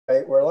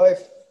Right, we're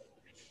live.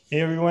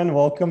 Hey everyone,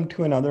 welcome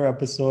to another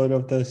episode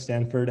of the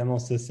Stanford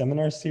MLSys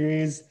Seminar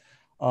Series.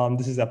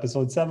 This is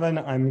episode 7.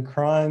 I'm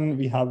Kran.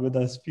 We have with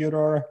us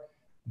Fyodor,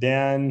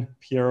 Dan,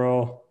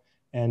 Piero,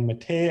 and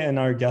Matej, and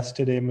our guest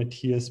today,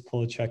 Matthias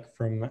Poloczek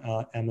from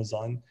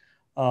Amazon.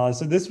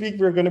 So this week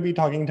we're going to be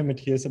talking to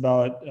Matthias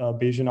about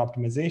Bayesian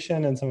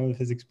optimization and some of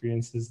his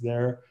experiences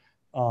there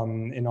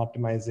in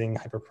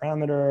optimizing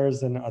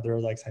hyperparameters and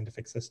other like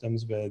scientific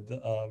systems with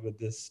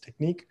this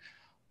technique.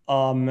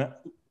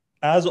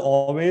 As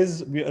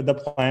always, the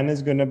plan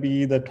is going to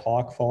be the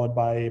talk followed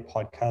by a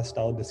podcast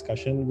style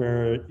discussion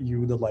where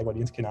you, the live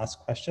audience, can ask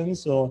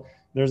questions. So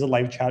there's a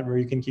live chat where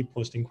you can keep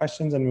posting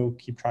questions and we'll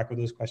keep track of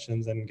those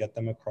questions and get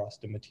them across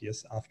to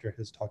Matthias after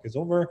his talk is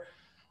over.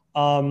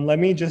 Let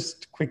me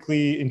just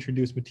quickly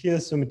introduce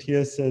Matthias. So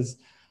Matthias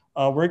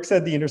works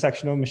at the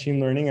intersection of machine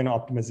learning and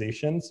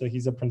optimization. So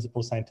he's a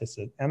principal scientist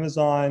at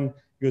Amazon.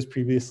 He was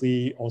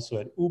previously also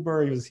at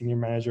Uber. He was a senior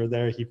manager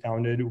there. He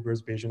founded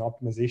Uber's Bayesian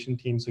optimization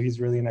team. So he's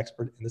really an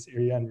expert in this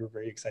area and we're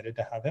very excited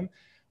to have him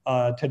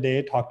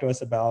today talk to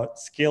us about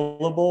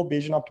scalable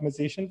Bayesian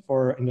optimization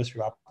for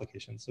industrial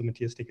applications. So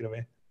Matthias, take it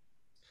away.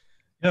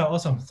 Yeah,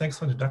 awesome. Thanks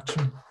for the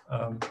introduction.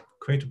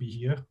 Great to be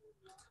here.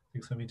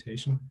 Thanks for the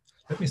invitation.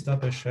 Let me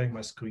start by sharing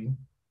my screen.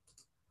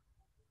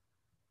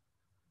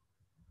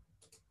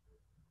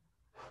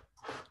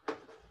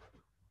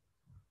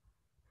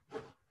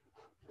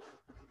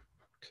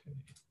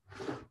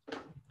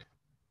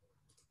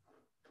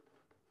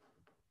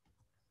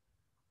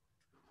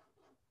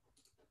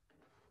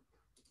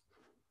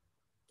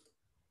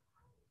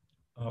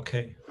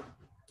 Okay,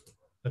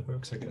 that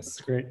works, I guess.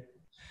 That's great.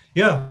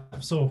 Yeah,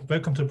 so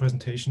welcome to the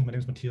presentation. My name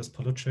is Matthias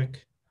Poloczek,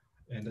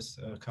 and as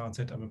Karen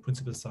said, I'm a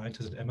principal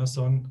scientist at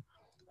Amazon.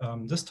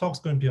 This talk is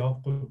going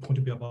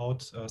to be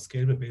about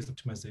scalable Bayesian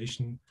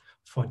optimization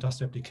for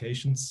industrial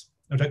applications.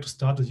 I'd like to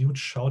start a huge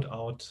shout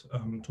out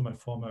to my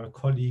former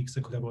colleagues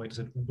and collaborators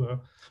at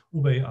Uber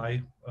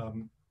AI.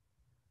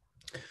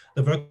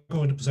 The work I'm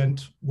going to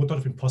present would not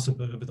have been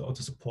possible without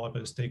the support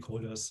by the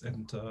stakeholders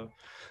and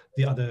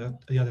the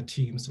other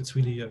teams. It's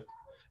really a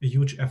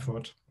huge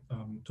effort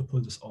to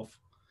pull this off.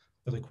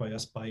 That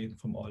requires buy-in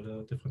from all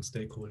the different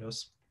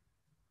stakeholders.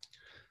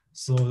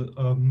 So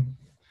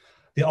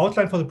the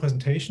outline for the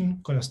presentation,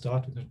 I'm going to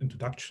start with an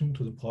introduction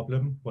to the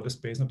problem. What is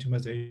Bayesian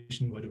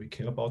optimization? Why do we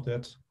care about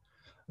that?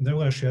 And then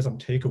we're going to share some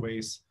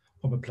takeaways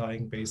from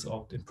applying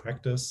BaseOpt in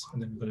practice,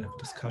 and then we're going to have a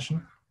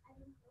discussion.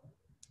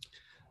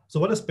 So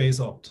what is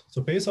BaseOpt?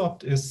 So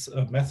BaseOpt is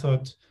a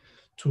method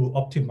to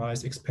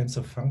optimize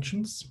expensive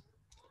functions.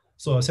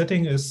 So our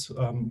setting is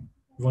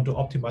we want to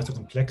optimize a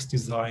complex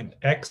design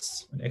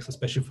X, and X is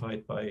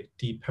specified by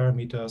D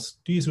parameters.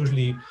 D is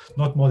usually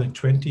not more than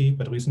 20,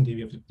 but recently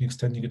we have been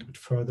extending it a bit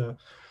further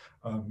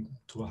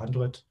to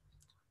 100,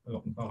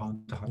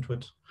 around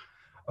 100,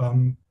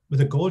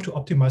 with a goal to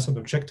optimize an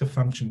objective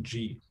function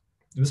G.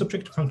 And this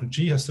objective function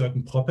G has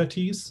certain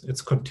properties.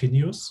 It's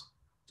continuous,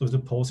 so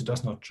suppose it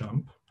does not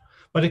jump.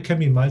 But it can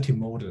be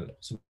multimodal.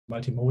 So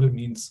multimodal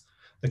means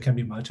there can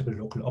be multiple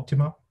local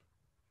optima.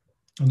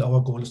 And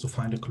our goal is to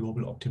find a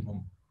global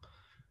optimum.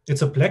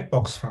 It's a black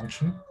box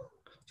function.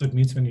 So it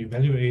means when we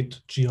evaluate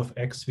g of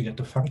x, we get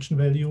the function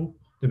value.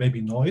 There may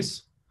be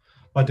noise,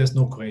 but there's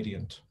no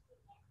gradient.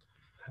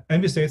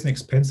 And we say it's an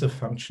expensive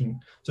function.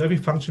 So every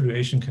function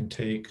evaluation can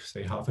take,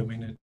 say, half a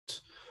minute,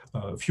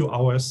 a few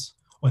hours,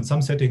 or in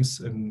some settings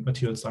in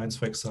material science,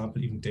 for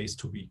example, even days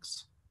to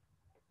weeks.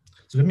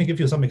 So let me give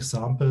you some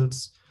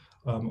examples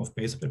of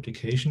basic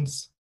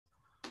applications.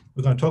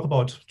 We're going to talk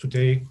about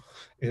today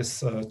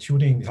is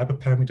tuning the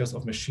hyperparameters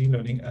of machine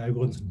learning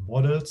algorithms and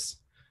models.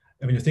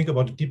 And when you think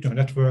about a deep neural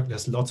network,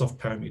 there's lots of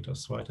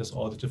parameters, right? There's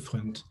all the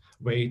different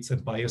weights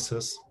and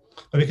biases.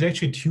 But we can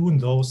actually tune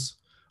those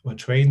or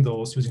train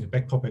those using a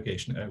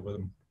backpropagation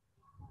algorithm.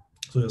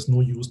 So there's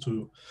no use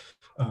to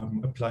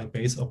apply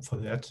BaseOpt for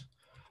that.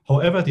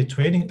 However, the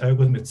training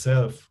algorithm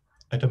itself,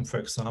 Atom, for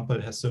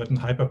example, has certain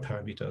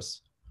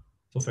hyperparameters.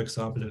 So for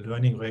example, the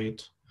learning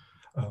rate,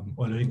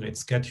 or learning rate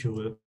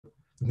schedule,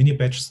 mini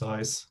batch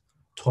size,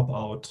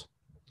 dropout.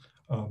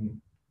 And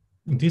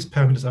these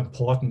parameters are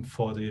important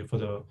for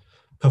the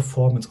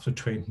performance of the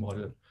trained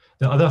model.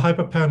 There are other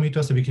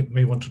hyperparameters that we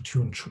may want to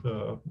tune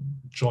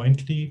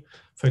jointly.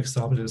 For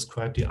example, to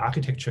describe the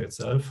architecture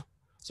itself.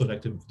 So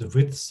like the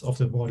width of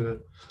the model,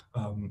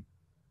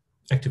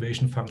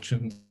 activation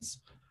functions,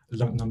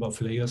 number of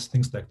layers,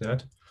 things like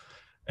that.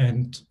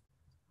 And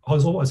how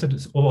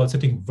this overall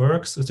setting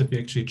works is that we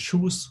actually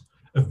choose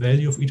a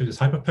value of each of these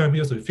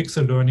hyperparameters. So we fix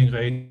a learning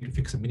rate, we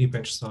fix a mini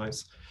batch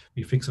size,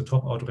 we fix a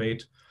dropout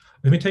rate.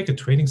 Then we take a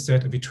training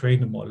set and we train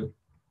the model.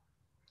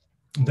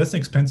 And that's an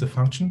expensive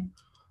function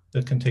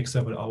that can take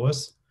several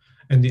hours.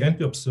 In the end,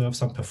 we observe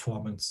some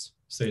performance,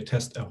 say a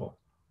test error.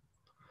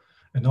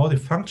 And now the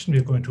function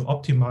we're going to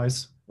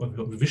optimize, or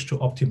we wish to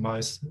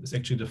optimize, is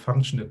actually the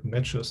function that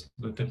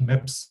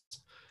maps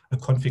a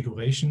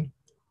configuration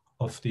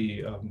of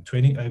the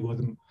training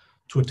algorithm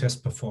to a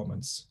test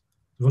performance.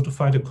 We want to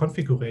find a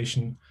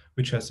configuration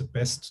which has the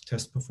best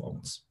test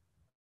performance.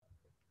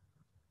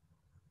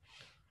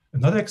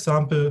 Another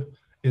example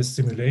is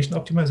simulation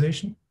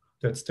optimization.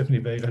 That's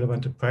definitely very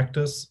relevant in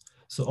practice.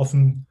 So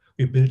often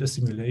we build a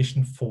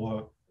simulation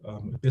for a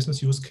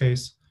business use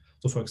case.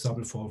 So for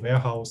example, for a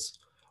warehouse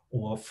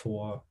or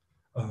for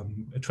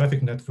a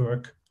traffic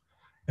network,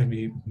 and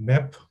we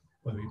map,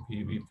 or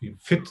we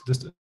fit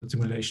this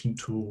simulation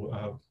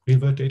to real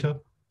world data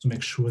to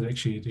make sure that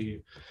actually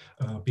the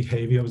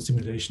behavior of the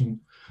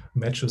simulation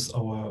matches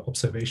our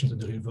observations in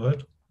the real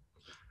world.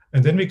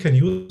 And then we can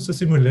use the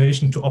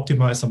simulation to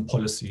optimize some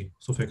policy.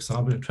 So for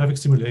example, in traffic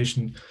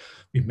simulation,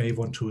 we may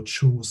want to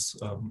choose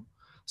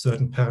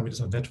certain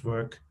parameters on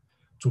network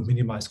to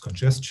minimize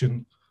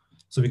congestion.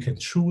 So we can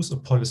choose a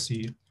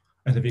policy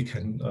and then we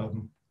can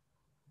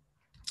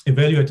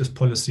evaluate this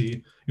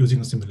policy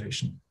using a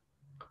simulation.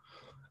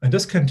 And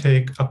this can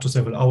take up to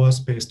several hours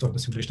based on the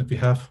simulation that we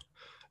have.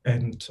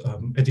 And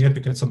at the end,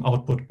 we get some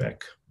output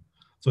back.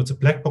 So it's a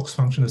black box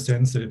function in the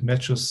sense that it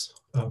matches,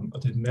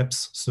 that it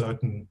maps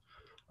certain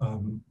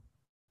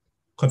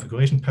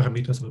configuration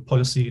parameters of a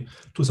policy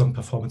to some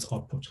performance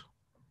output.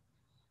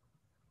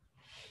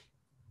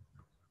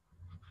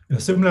 In a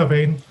similar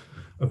vein,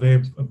 a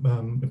very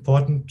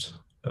important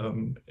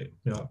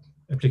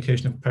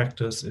application in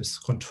practice is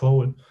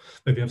control,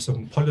 where we have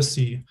some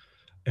policy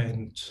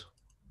and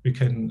we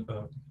can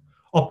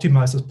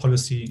optimize this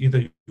policy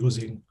either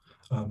using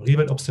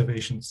real-world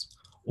observations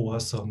or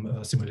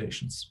some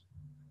simulations.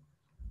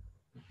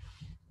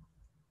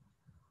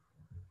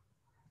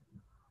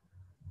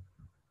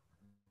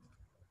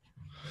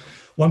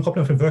 One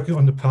problem I've been working on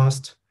in the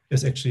past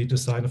is actually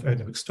design of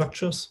aerodynamic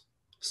structures.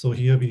 So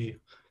here we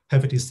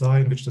have a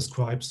design which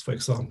describes, for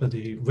example,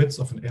 the width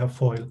of an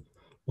airfoil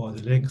or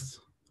the length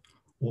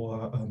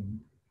or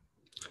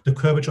the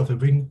curvature of the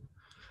wing.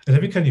 And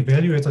then we can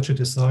evaluate such a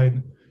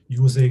design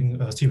using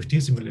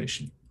CFD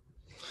simulation.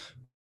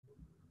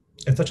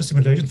 And such a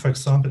simulation, for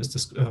example,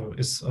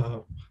 is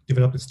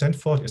developed in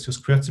Stanford,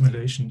 SU²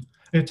 simulation,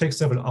 and it takes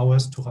several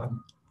hours to run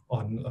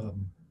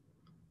on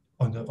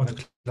a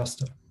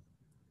cluster.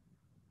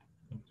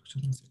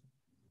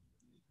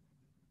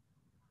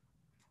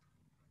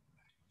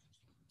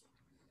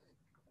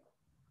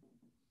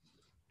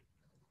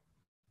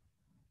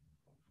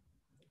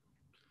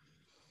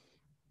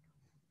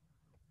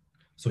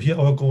 So here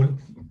our goal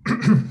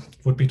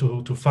would be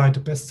to find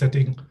the best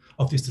setting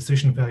of these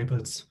decision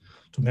variables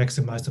to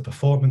maximize the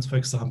performance, for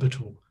example,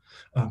 to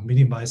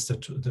minimize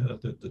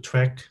the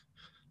track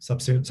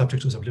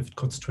subject to some lift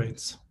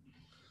constraints.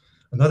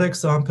 Another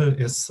example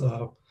is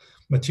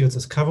materials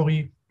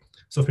discovery.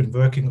 So I've been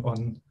working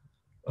on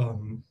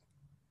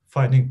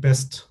finding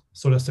best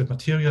solar cell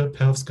material,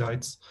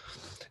 perovskites,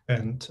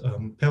 and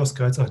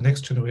perovskites are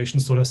next generation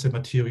solar cell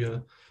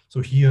material.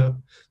 So here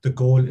the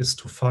goal is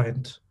to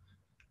find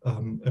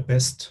a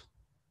best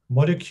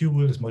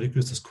molecule. This molecule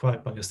is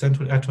described by a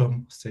central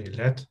atom, say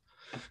lead,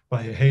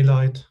 by a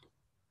halide,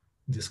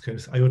 in this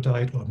case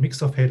iodide or a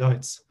mix of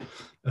halides,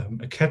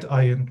 a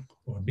cation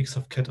or a mix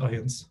of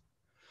cations.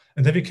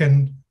 And then we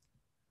can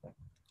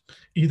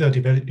either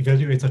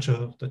evaluate such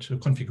a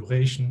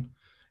configuration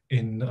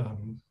in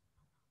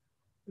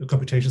a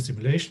computational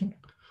simulation,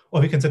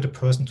 or we can send a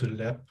person to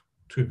the lab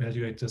to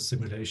evaluate this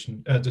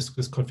simulation,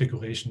 this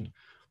configuration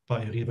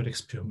by a real-world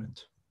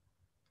experiment.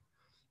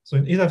 So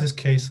in either of these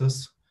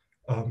cases,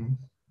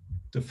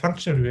 the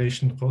functional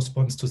evaluation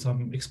corresponds to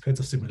some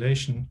expensive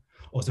simulation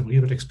or some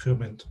real-world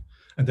experiment,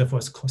 and therefore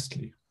is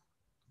costly.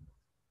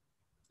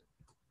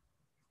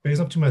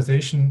 Bayesian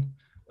optimization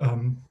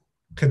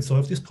can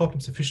solve these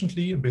problems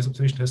efficiently, and Bayesian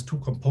optimization has two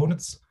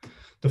components.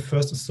 The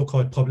first is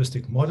so-called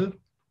probabilistic model,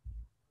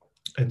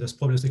 and this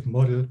probabilistic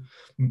model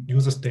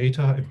uses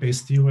data and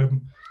Bayes'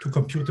 theorem to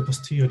compute the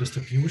posterior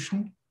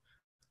distribution.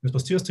 The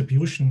posterior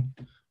distribution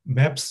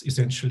maps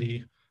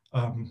essentially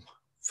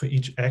for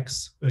each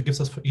x, gives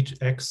us for each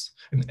x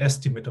an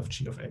estimate of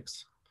g of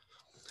x.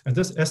 And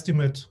this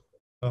estimate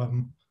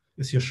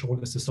is here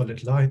shown as the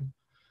solid line.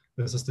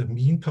 This is the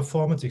mean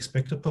performance, the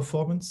expected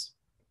performance.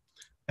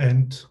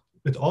 And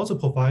it also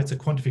provides a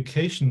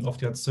quantification of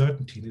the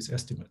uncertainty in these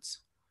estimates.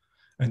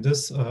 And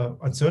this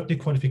uncertainty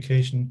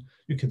quantification,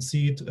 you can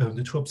see it,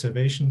 the two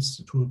observations,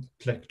 the two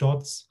black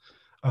dots.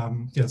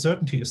 The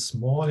uncertainty is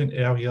small in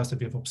areas that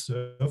we have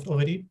observed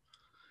already,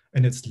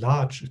 and it's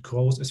large, it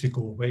grows as we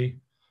go away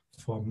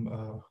from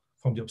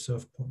the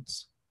observed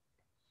points.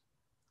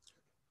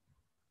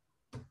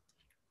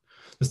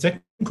 The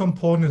second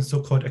component is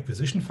so-called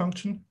acquisition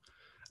function.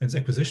 And this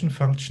acquisition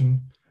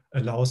function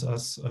allows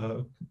us,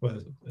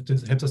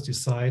 it helps us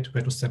decide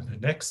where to sample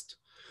next.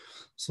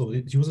 So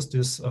it uses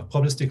this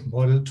probabilistic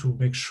model to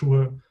make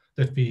sure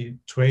that we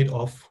trade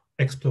off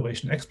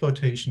exploration,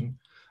 exploitation,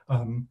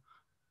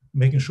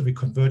 making sure we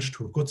converge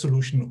to a good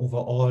solution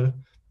overall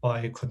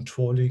by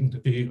controlling,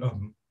 that we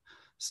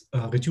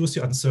reduce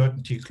the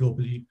uncertainty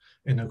globally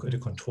in a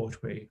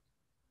controlled way.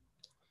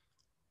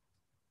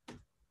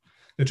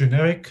 The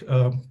generic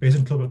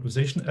Bayesian global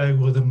optimization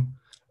algorithm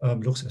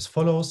looks as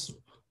follows.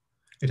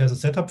 It has a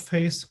setup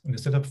phase. In the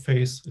setup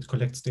phase, it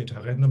collects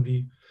data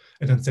randomly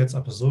and then sets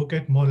up a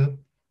surrogate model.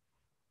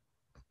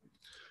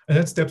 And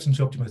then steps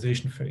into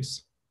optimization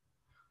phase.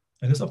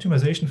 In this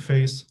optimization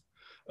phase,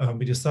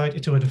 we decide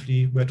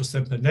iteratively where to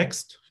sample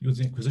next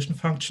using acquisition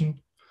function.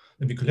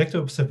 Then we collect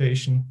the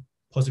observation,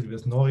 possibly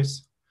with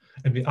noise,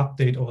 and we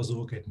update our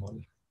surrogate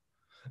model.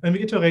 And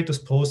we iterate this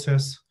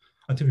process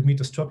until we meet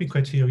the stopping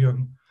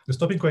criterion. The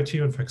stopping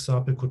criterion, for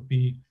example, could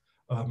be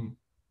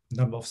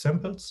number of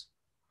samples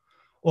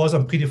or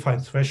some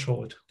predefined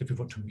threshold that we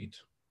want to meet.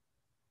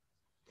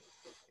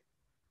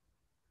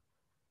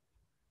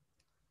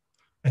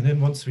 And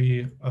then once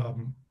we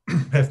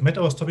have met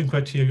our stopping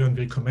criterion,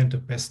 we recommend the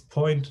best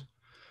point.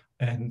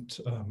 And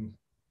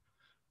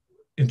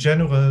in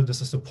general,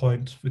 this is the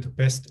point with the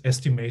best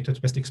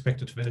estimated, best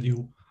expected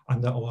value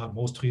under our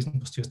most recent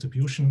posterior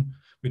distribution,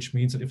 which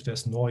means that if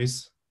there's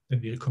noise, then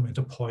we recommend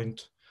a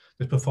point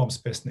that performs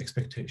best in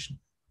expectation.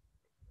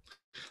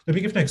 Let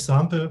me give an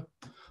example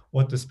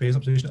what this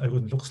Bayesian optimization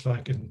algorithm looks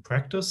like in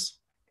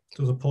practice.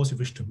 So suppose you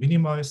wish to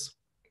minimize,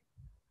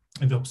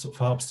 and we so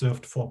far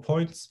observed 4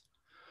 points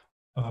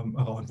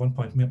around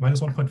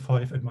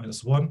 -1.5 and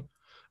 -1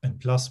 and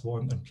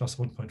 +1 and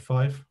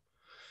 +1.5.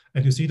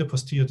 And you see the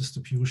posterior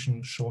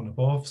distribution shown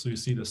above. So you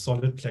see the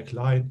solid black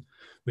line,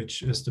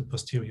 which is the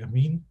posterior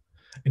mean.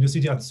 And you see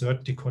the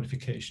uncertainty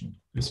quantification.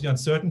 You see the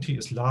uncertainty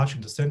is large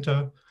in the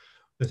center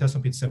that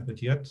hasn't been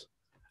sampled yet.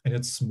 And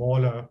it's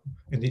smaller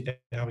in the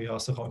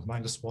areas around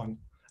 -1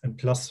 and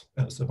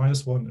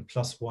 -1 and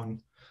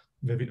 +1,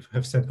 where we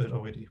have sampled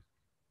already.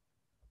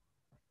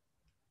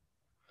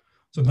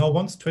 So now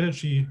one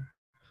strategy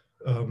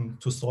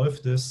to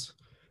solve this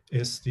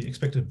is the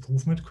expected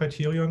improvement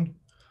criterion,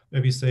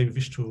 where we say we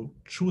wish to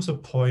choose a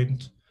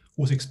point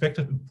whose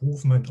expected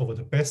improvement over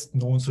the best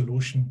known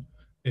solution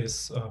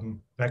is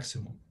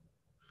maximum,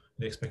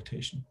 the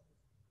expectation.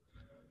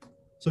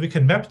 So we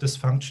can map this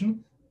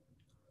function,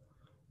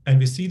 and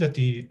we see that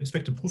the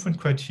expected improvement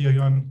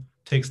criterion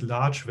takes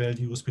large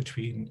values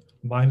between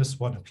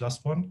 -1 and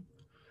 +1,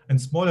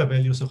 and smaller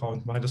values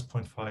around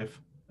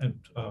 -0.5 and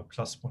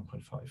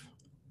 +1.5.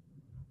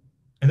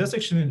 And there's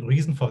actually a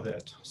reason for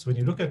that. So when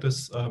you look at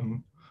this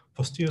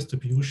posterior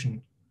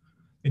distribution,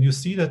 and you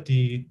see that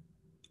the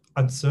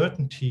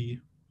uncertainty,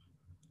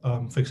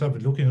 for example,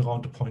 looking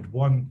around the point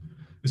 1,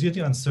 you see that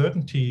the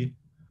uncertainty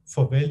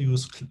for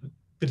values a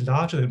bit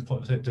larger than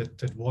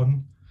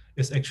 1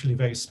 is actually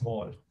very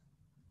small,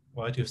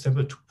 right? You've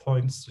sampled 2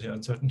 points, the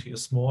uncertainty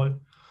is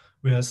small,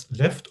 whereas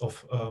left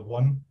of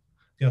 1,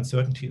 the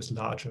uncertainty is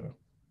larger.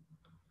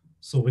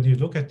 So when you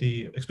look at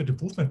the expected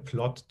improvement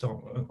plot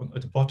down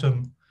at the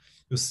bottom,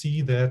 you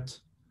see that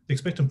the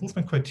expected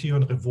improvement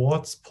criterion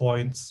rewards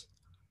points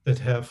that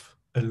have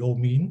a low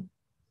mean,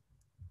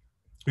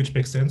 which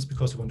makes sense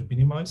because we want to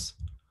minimize,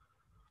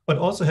 but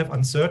also have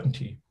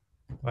uncertainty,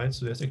 right?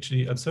 So there's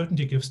actually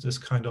uncertainty gives this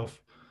kind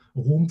of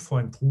room for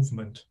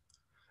improvement,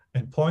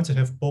 and points that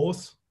have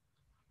both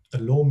a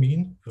low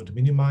mean, we want to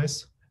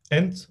minimize,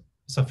 and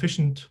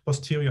sufficient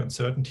posterior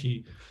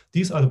uncertainty.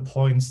 These are the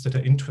points that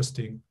are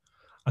interesting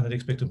under the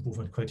expected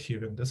improvement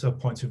criterion. These are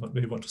points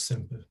we want to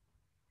sample.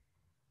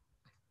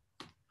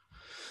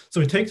 So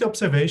we take the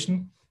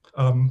observation,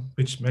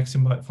 which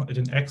maximizes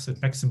in X,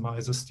 it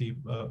maximizes the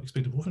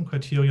expected improvement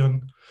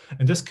criterion.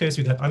 In this case,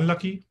 we got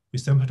unlucky. We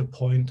sampled a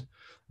point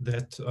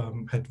that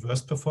had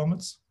worse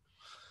performance.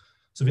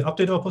 So we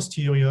update our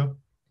posterior,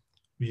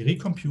 we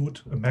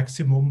recompute a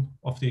maximum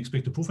of the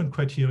expected improvement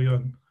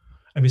criterion,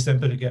 and we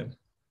sample again.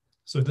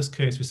 So in this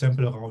case, we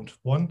sample around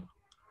 1,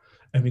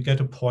 and we get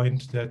a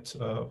point that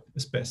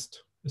is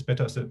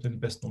better than the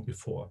best known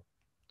before,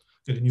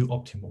 get a new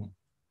optimum.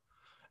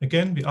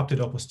 Again, we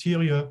update our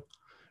posterior,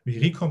 we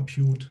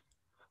recompute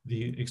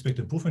the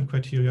expected improvement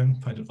criterion,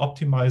 find an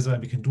optimizer,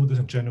 and we can do this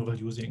in general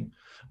using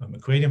a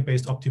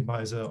gradient-based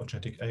optimizer or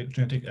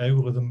genetic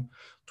algorithm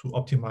to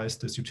optimize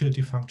this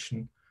utility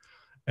function.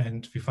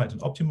 And we find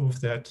an optimum of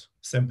that,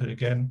 sample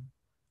again,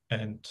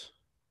 and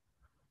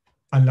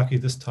unlucky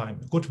this time,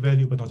 a good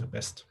value, but not the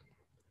best.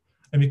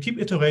 And we keep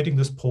iterating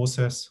this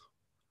process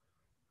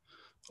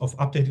of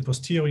updating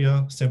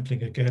posterior,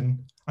 sampling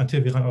again,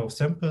 until we run out of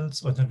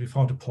samples, or then we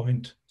found a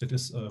point that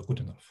is good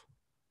enough.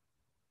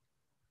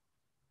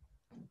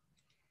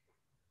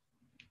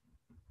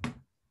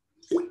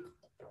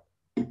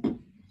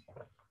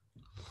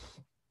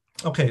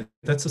 Okay,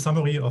 that's a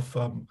summary of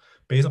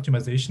Bayesian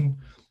optimization.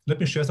 Let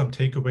me share some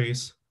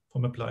takeaways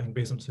from applying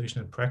Bayesian optimization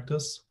in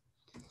practice.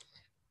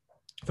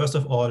 First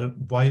of all,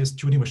 why is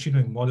tuning machine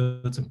learning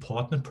models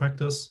important in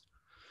practice?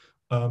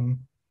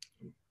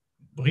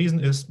 The reason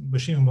is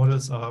machine learning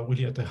models are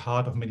really at the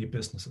heart of many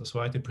businesses,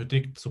 right? They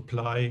predict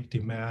supply,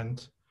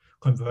 demand,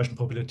 conversion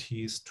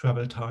probabilities,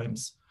 travel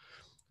times.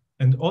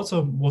 And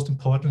also, most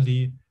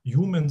importantly,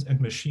 humans and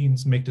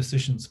machines make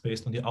decisions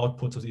based on the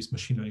outputs of these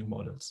machine learning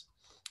models.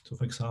 So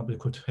for example, it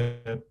could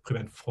help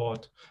prevent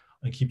fraud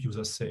and keep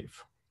users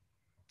safe.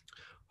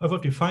 However,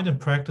 what we find in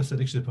practice that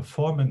actually the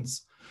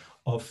performance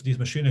of these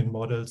machine learning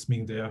models,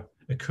 meaning their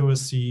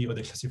accuracy or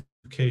their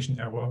classification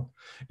error,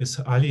 is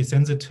highly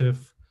sensitive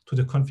to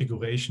the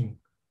configuration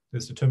that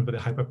is determined by the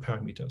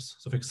hyperparameters.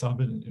 So for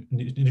example,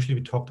 initially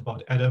we talked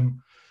about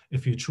Adam.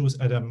 If you choose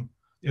Adam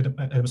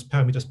LMS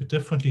parameters a bit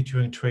differently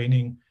during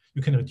training,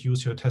 you can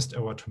reduce your test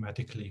error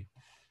dramatically.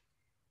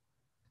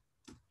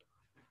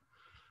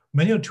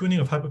 Manual tuning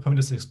of hyperparameters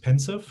is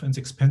expensive, and it's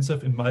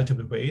expensive in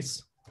multiple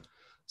ways.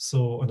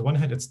 So on the one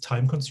hand, it's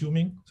time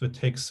consuming. So it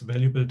takes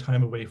valuable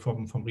time away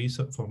from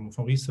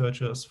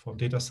researchers, from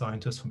data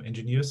scientists, from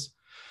engineers.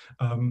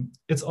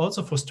 It's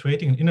also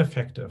frustrating and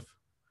ineffective.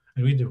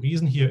 And really the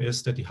reason here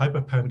is that the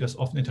hyperparameters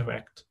often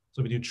interact.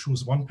 So when you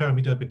choose one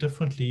parameter a bit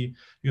differently,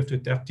 you have to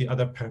adapt the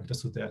other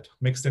parameters to that.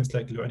 Makes sense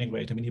like learning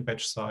rate and mini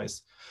batch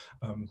size.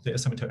 There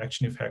is some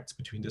interaction effects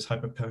between these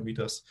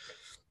hyperparameters.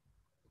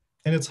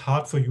 And it's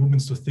hard for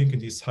humans to think in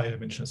these higher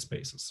dimensional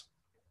spaces.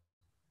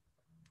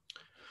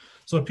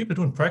 So what people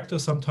do in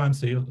practice, sometimes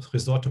they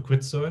resort to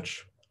grid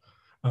search.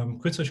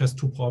 Grid search has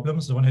two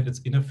problems. On the one hand,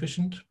 it's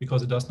inefficient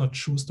because it does not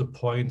choose the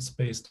points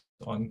based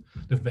on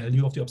the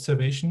value of the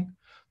observation.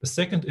 The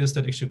second is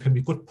that actually can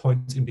be good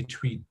points in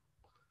between.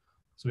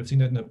 So we've seen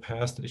that in the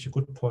past that actually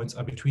good points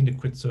are between the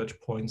grid search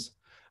points,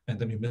 and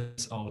then we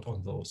miss out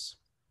on those.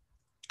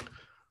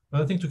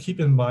 Another thing to keep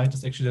in mind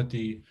is actually that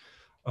the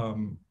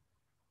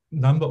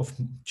number of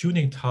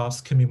tuning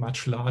tasks can be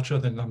much larger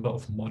than the number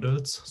of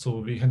models. So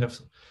we can have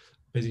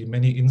basically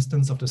many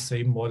instances of the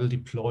same model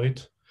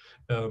deployed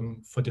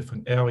for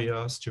different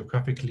areas,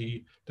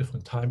 geographically,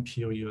 different time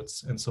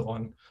periods, and so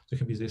on. There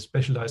can be these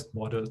specialized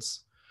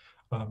models,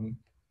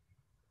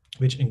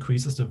 which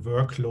increases the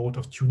workload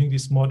of tuning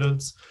these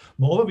models.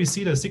 Moreover, we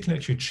see the signal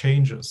actually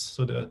changes.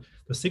 So the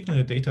signal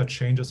and the data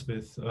changes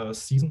with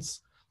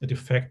seasons that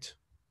affect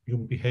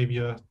human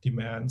behavior,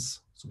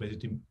 demands. So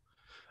basically,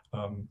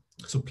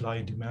 supply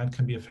and demand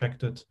can be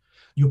affected.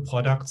 New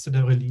products that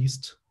are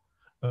released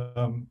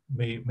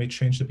may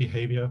change the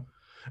behavior.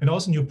 And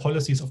also new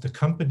policies of the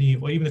company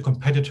or even the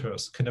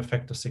competitors can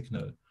affect the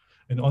signal.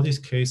 In all these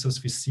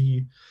cases, we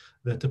see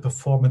that the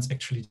performance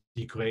actually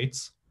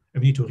degrades,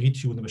 and we need to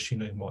retune the machine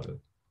learning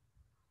model.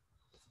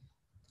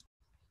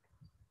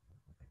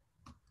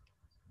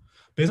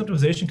 Bayesian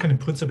optimization can in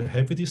principle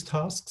help with these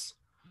tasks.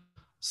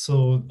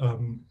 So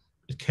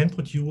it can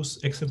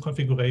produce excellent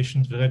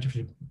configurations with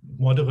relatively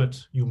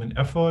moderate human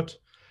effort,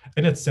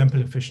 and it's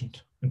sample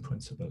efficient in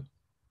principle.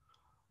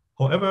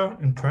 However,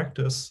 in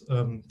practice,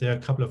 there are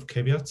a couple of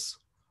caveats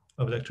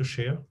I would like to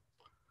share.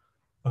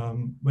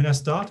 When I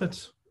started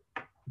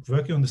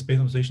working on this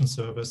Bayesian optimization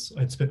service,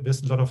 I spent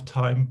a lot of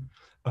time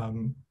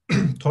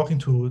talking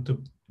to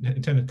the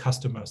intended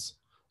customers,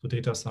 so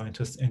data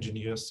scientists,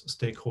 engineers,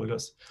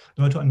 stakeholders,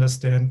 in order to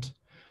understand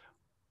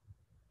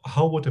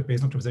how would a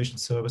Bayesian optimization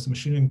service, a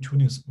machine learning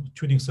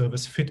tuning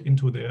service fit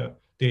into their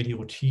daily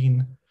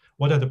routine?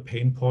 What are the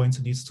pain points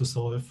it needs to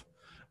solve?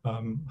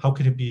 How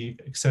can it be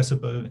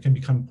accessible? It can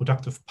become a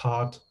productive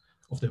part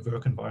of their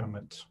work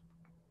environment.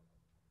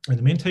 And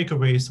the main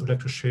takeaways I would like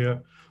to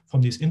share from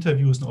these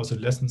interviews and also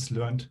lessons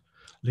learned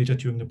later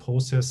during the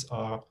process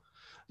are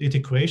the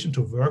integration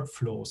to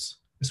workflows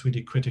is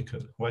really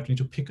critical, right? We need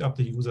to pick up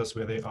the users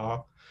where they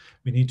are.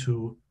 We need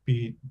to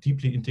be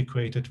deeply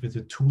integrated with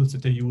the tools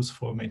that they use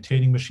for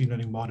maintaining machine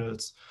learning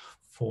models,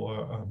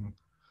 for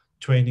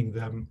training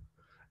them.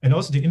 And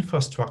also the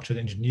infrastructure, the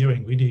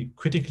engineering really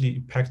critically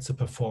impacts the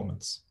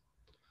performance.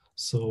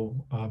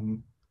 So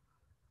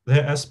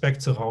there are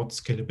aspects around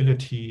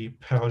scalability,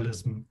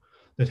 parallelism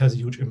that has a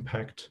huge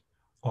impact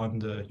on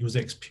the user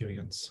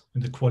experience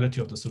and the quality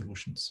of the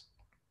solutions.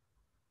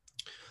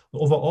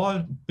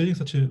 Overall, building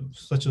such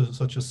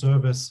a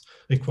service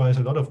requires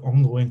a lot of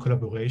ongoing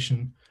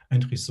collaboration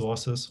and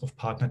resources of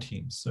partner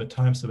teams. So at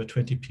times there were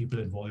 20 people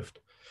involved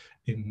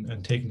in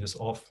taking this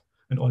off,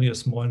 and only a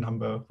small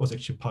number was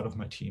actually part of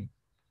my team.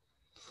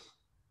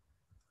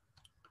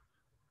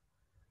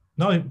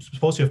 Now,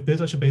 suppose you have built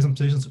such a Bayesian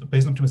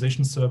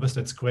optimization service,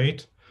 that's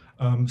great.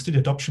 Still,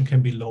 adoption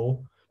can be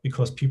low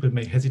because people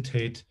may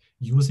hesitate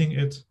using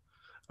it.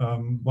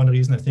 One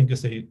reason I think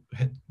is they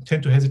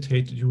tend to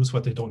hesitate to use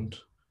what they don't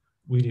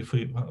really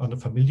are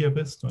familiar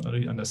with, don't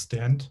really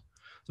understand.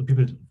 So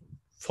people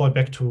fall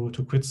back to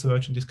grid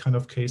search in these kind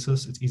of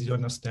cases. It's easy to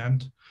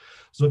understand.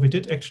 So what we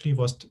did actually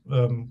was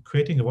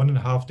creating a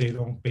 1.5 day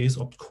long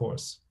BaseOpt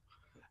course.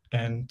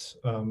 And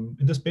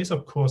in this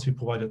BaseOpt course, we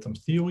provided some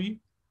theory,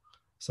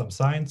 some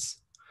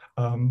science,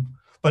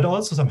 but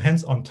also some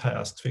hands-on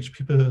tasks, which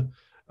people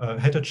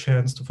had a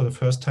chance to, for the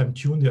first time,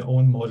 tune their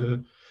own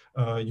model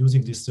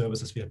using these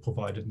services we had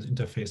provided, the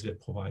interface we had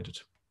provided.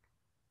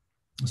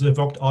 So they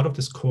walked out of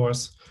this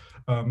course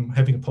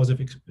having a positive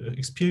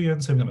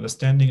experience, having an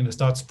understanding, and they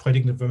start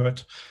spreading the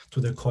word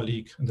to their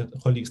colleagues, and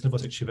that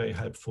was actually very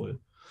helpful.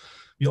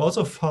 We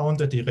also found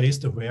that they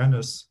raised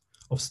awareness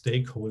of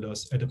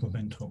stakeholders at a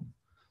momentum.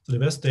 So there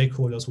were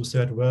stakeholders who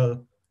said,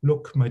 well,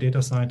 look, my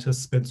data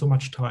scientists spend so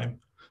much time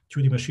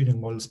tuning machine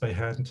learning models by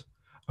hand.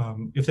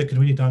 If they can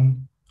really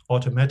done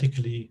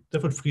automatically,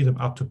 that would free them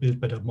up to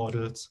build better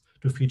models,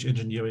 to feature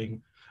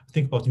engineering,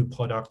 think about new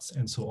products,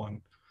 and so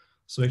on.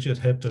 So actually it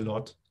helped a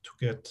lot to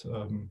get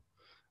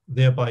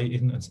their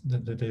buy-in,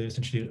 and they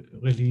essentially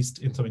released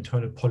in some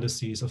internal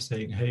policies of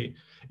saying, hey,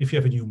 if you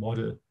have a new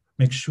model,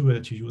 make sure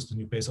that you use the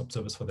new BaseOpt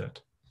service for that.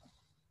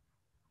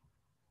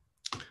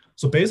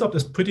 So BaseOpt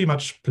is pretty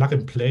much plug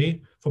and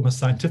play from a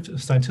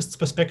scientist's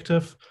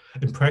perspective.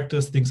 In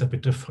practice, things are a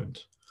bit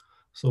different.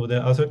 So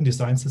there are certain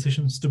design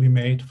decisions to be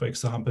made. For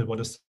example,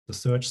 what is the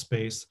search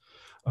space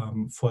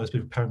for a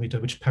specific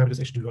parameter? Which parameters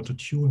actually do we want to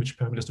tune? Which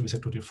parameters do we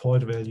set to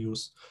default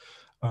values?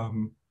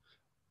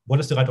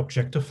 What is the right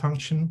objective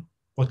function?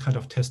 What kind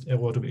of test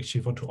error do we actually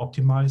want to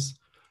optimize?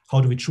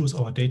 How do we choose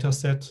our data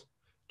set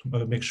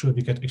to make sure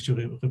we get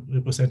actually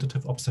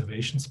representative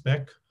observations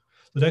back?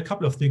 So there are a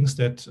couple of things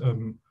that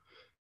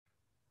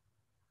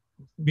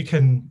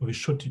we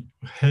should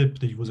help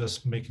the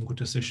users making good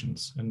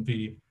decisions. And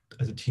we,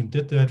 as a team,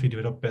 did that. We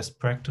developed best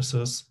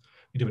practices.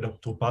 We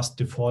developed robust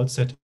default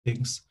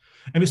settings.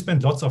 And we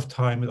spent lots of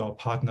time with our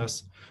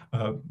partners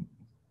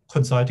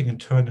consulting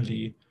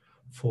internally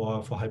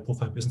for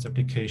high-profile business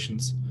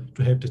applications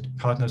to help the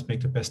partners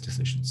make the best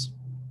decisions.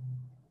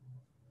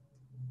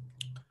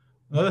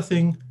 Another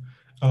thing,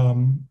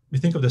 we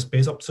think of the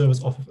BaseOpt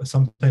service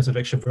sometimes it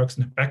actually works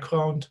in the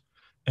background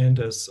and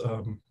is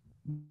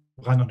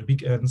run on the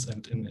weekends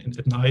and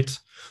at night.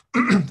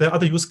 There are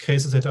other use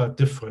cases that are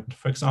different.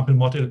 For example,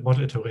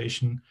 model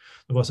iteration.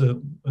 There was a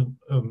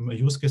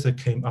use case that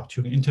came up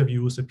during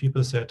interviews that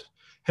people said,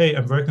 hey,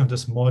 I'm working on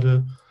this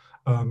model.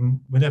 When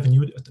I have a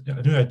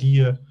new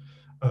idea,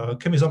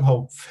 can we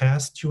somehow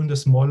fast tune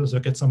this model so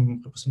I get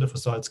some representative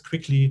results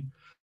quickly?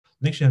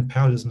 And actually, then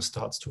parallelism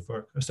starts to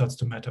work, starts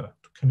to matter.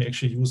 Can we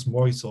actually use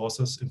more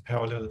resources in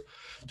parallel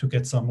to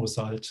get some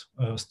result,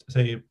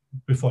 say,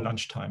 before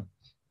lunchtime?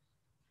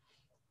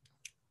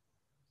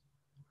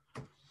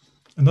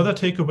 Another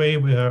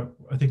takeaway where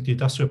I think the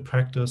industrial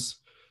practice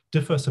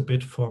differs a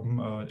bit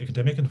from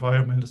academic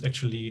environment is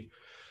actually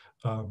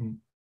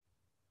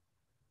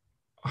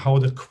how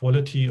the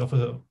quality of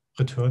a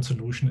return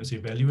solution is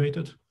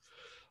evaluated.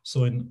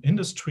 So in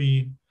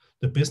industry,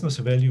 the business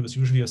value is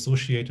usually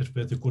associated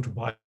with the good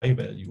Y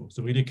value.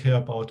 So we really care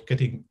about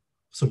getting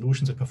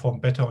solutions that perform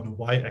better on a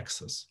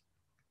Y-axis.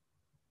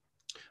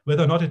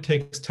 Whether or not it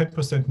takes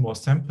 10% more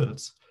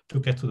samples to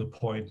get to the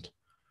point,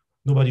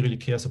 nobody really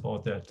cares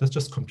about that. That's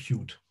just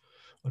compute.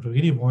 What we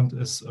really want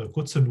is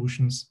good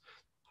solutions,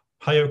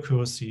 higher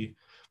accuracy,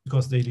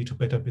 because they lead to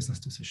better business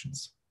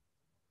decisions.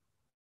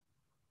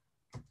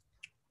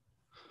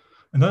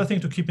 Another thing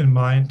to keep in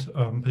mind,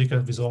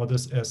 particularly we saw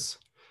this as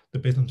the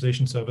Bayesian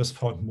optimization service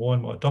found more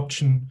and more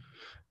adoption.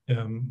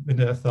 When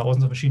there are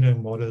thousands of machine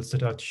learning models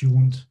that are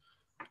tuned,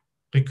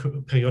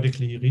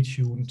 periodically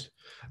retuned,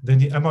 then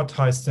the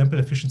amortized sample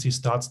efficiency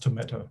starts to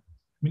matter.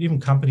 I mean,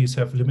 even companies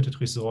have limited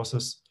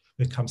resources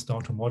when it comes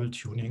down to model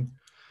tuning.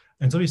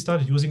 And so we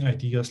started using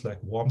ideas like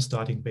warm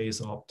starting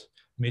BaseOpt,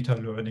 meta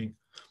learning,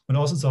 and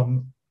also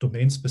some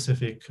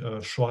domain-specific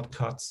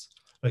shortcuts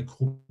like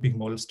grouping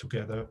models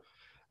together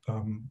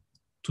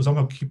to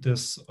somehow keep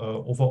this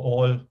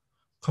overall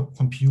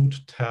compute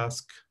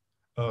task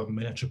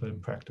manageable in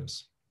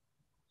practice.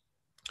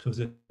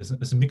 So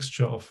it's a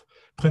mixture of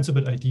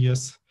principled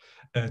ideas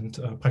and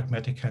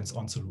pragmatic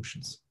hands-on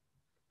solutions.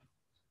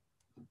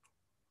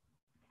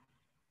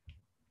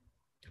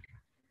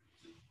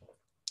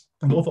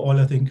 And overall,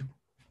 I think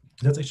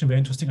that's actually a very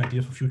interesting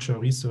idea for future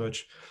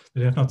research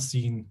that I have not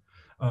seen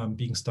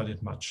being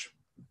studied much.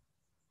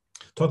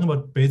 Talking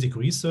about basic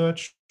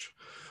research,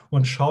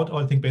 one shout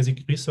out, I think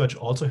basic research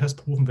also has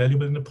proven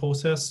valuable in the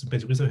process.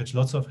 Basic research has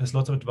lots of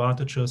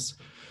advantages,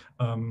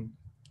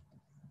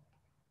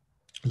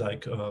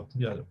 like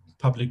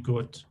public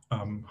good,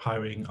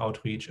 hiring,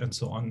 outreach, and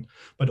so on,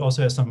 but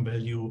also has some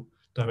value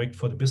direct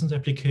for the business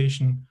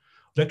application.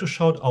 I'd like to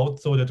shout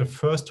out, though, that the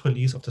first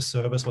release of the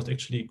service was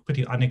actually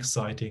pretty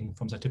unexciting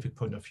from a scientific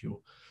point of view.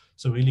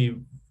 So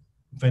really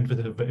went with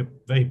a very,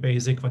 very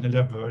basic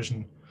vanilla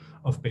version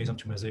of Bayesian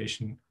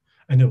optimization.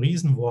 And the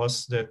reason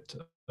was that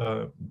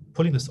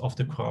pulling this off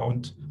the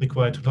ground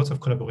required lots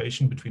of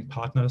collaboration between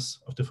partners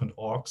of different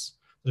orgs.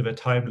 There were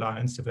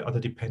timelines, there were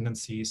other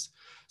dependencies.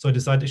 So I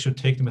decided I should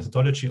take the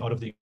methodology out of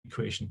the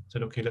equation. I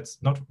said, okay,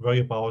 let's not worry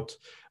about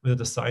whether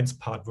the science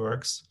part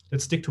works.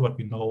 Let's stick to what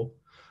we know.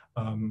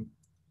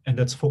 And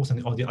let's focus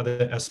on all the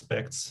other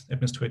aspects,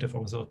 administrative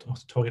or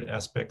tutorial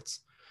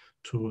aspects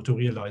to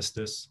realize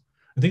this.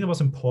 I think it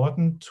was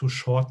important to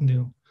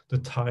shorten the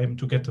time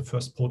to get the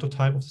first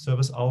prototype of the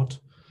service out,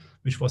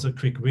 which was a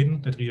quick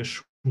win that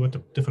reassured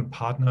the different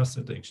partners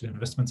that actually the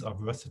investments are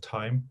worth the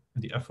time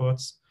and the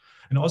efforts,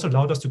 and also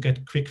allowed us to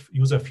get quick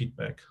user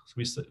feedback.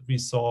 So we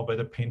saw where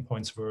the pain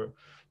points were,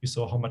 we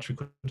saw how much we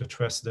could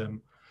address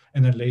them,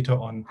 and then later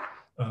on,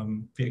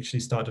 we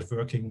actually started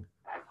working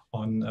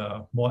on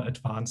more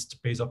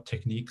advanced BaseOpt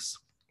techniques.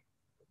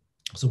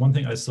 So one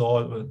thing I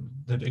saw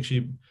that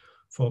actually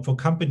for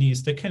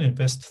companies, they can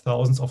invest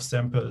thousands of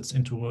samples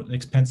into an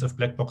expensive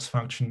black box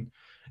function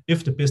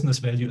if the business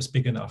value is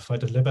big enough, right?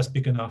 The lever is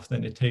big enough,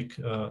 then they take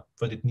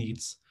what it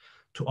needs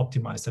to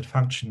optimize that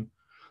function.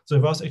 So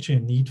there was actually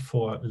a need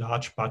for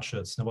large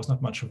budgets. There was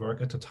not much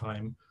work at the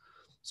time.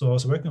 So I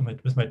was working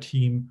with my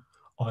team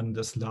on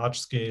this large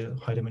scale,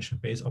 high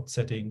dimensional BaseOpt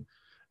setting.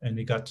 And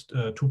we got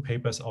 2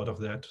 papers out of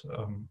that.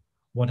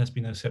 One has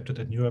been accepted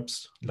at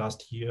NeurIPS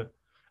last year,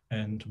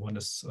 and one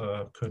is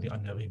currently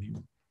under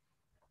review.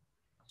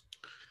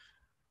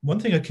 one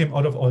thing that came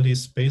out of all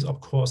these Bayes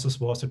op courses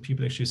was that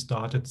people actually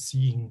started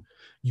seeing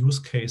use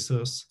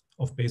cases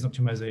of Bayes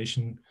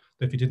optimization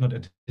that we did not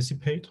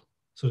anticipate.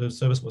 So the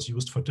service was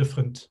used for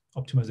different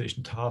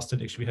optimization tasks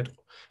that actually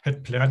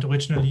had planned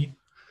originally.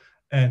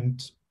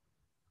 And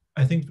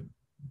I think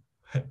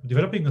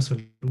developing a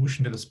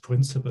solution that is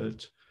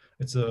principled,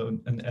 it's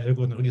an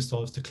algorithm that really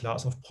solves the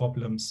class of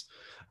problems,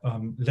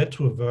 led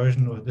to a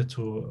version or led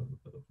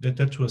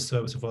to a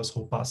service that was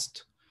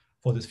robust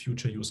for these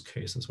future use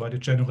cases, right? It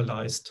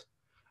generalized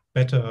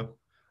better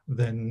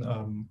than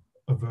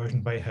a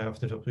version may have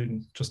that have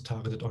been just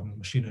targeted on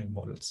machine learning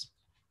models,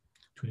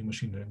 tuning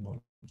machine learning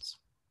models.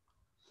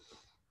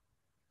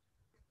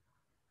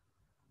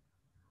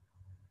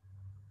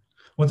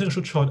 One thing I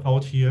should shout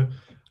out here,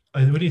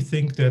 I really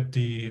think that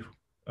the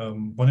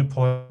one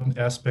important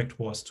aspect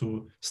was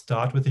to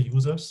start with the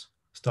users,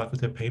 start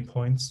with their pain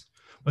points,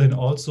 but then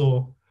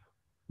also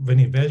when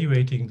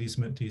evaluating these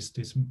methods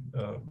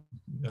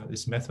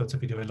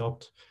that we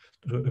developed,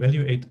 to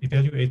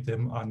evaluate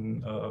them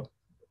on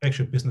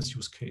actual business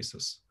use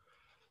cases.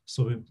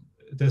 So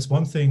there's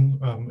one thing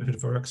if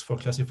it works for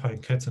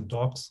classifying cats and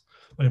dogs,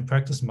 but in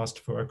practice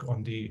must work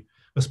on the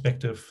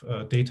respective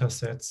data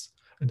sets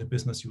and the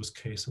business use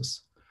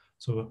cases.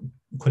 So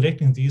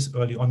collecting these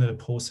early on in the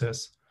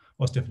process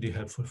was definitely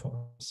helpful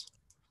for us.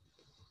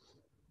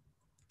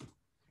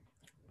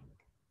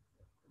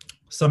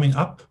 Summing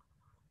up,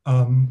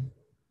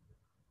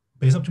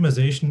 Bayes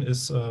optimization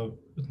is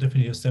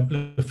definitely a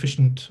simple,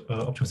 efficient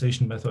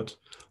optimization method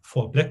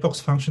for black box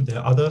function. There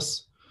are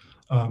others.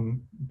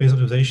 Bayes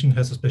optimization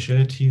has a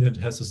specialty that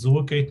it has a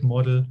surrogate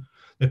model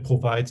that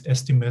provides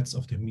estimates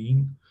of the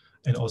mean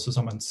and also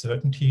some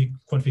uncertainty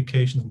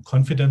quantification and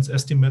confidence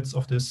estimates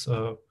of this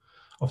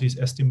of these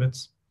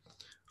estimates.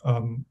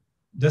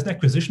 There's an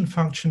acquisition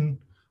function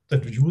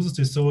that uses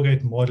the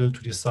surrogate model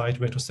to decide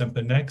where to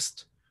sample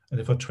next and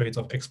therefore trades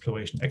off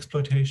exploration,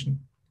 exploitation.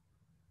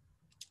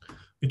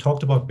 We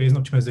talked about Bayesian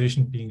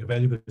optimization being a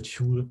valuable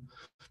tool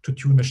to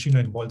tune machine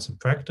learning models in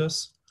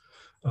practice.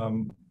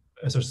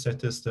 As I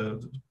said, this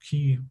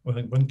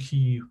one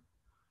key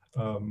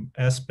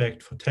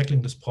aspect for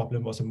tackling this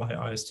problem was, in my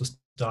eyes, to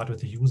start with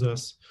the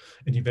users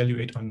and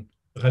evaluate on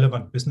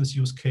relevant business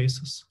use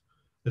cases,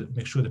 that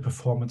make sure the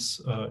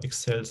performance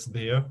excels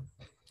there.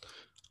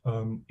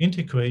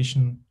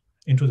 Integration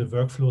into the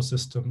workflow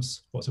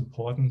systems was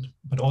important,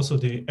 but also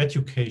the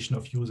education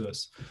of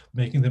users,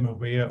 making them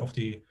aware of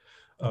the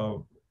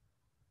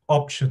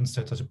options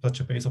that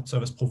such a Bayes op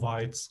service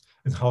provides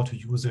and how to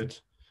use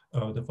it.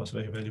 That was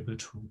very valuable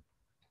too.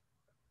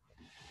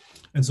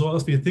 And so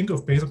as we think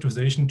of Bayes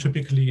optimization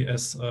typically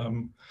as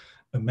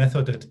a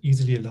method that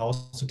easily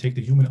allows us to take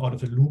the human out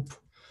of the loop,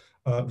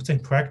 in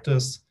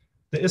practice,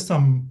 there is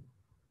some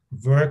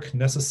work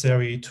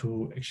necessary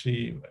to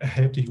actually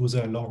help the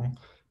user along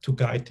to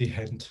guide the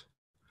hand.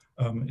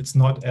 It's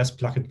not as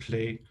plug and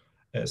play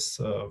as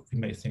we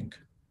may think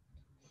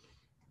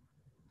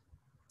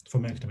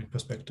from an academic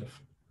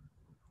perspective.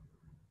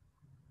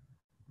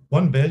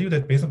 One value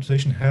that Bayesian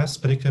optimization has,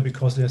 particularly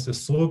because there's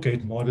this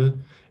surrogate model,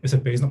 is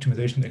that Bayesian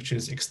optimization actually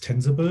is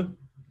extensible.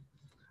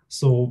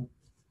 So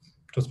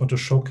just want to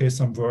showcase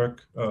some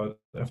work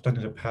I've done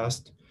in the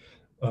past.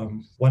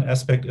 One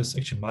aspect is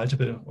actually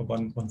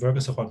one work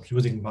is around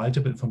using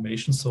multiple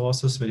information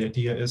sources, where the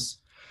idea is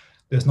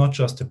there's not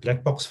just a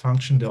black box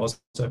function, there are also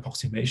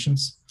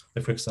approximations.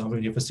 Like for example,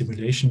 when you have a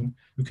simulation,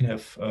 you can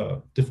have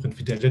different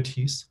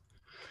fidelities.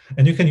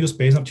 And you can use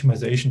Bayesian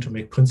optimization to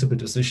make principal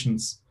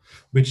decisions,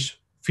 which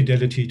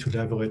fidelity to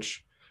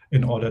leverage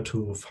in order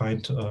to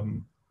find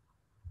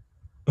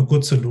a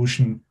good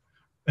solution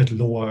at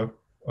lower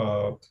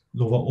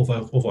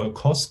overall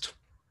cost.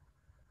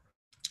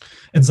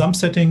 In some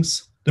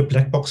settings, the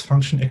black box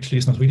function actually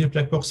is not really a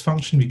black box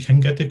function. We can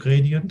get a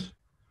gradient,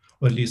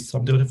 or at least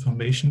some derivative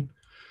information.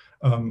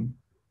 And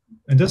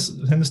this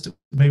tends to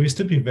maybe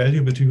still be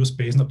valuable to use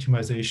Bayesian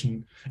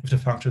optimization if the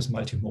function is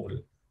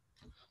multimodal.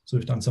 So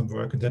we've done some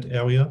work in that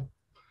area.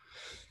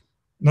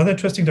 Another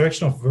interesting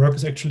direction of work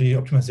is actually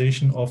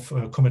optimization of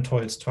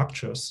combinatorial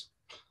structures.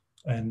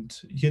 And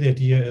here the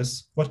idea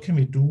is, what can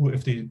we do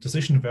if the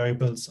decision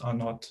variables are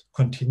not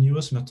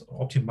continuous, not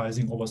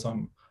optimizing over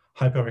some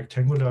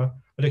hyperrectangular,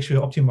 but actually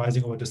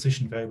optimizing over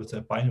decision variables that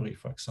are binary,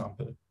 for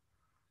example.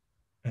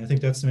 And I think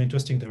that's an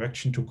interesting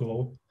direction to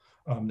go.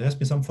 There has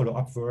been some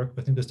follow-up work,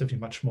 but I think there's definitely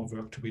much more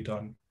work to be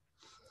done.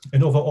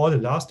 And overall, the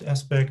last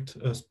aspect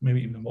is maybe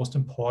even the most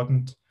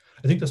important.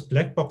 I think this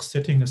black box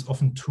setting is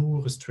often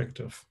too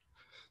restrictive.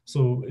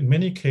 So in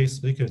many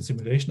cases, like in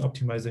simulation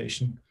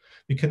optimization,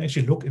 we can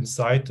actually look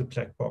inside the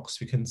black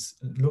box. We can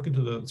look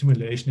into the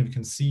simulation and we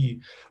can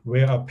see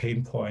where are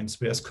pain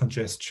points, where's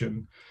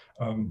congestion,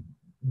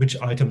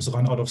 which items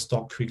run out of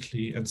stock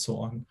quickly, and so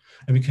on.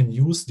 And we can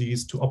use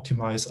these to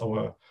optimize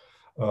our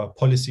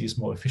policies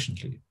more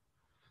efficiently.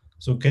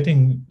 So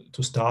getting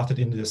to started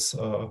in this,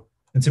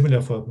 and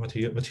similar for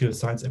material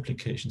science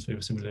applications for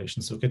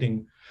simulation. So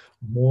getting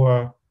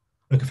more,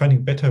 like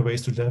finding better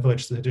ways to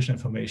leverage the additional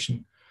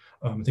information.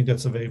 I think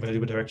that's a very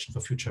valuable direction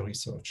for future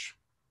research.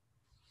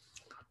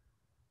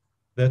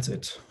 That's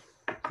it.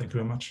 Thank you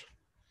very much.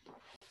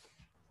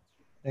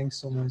 Thanks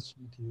so much,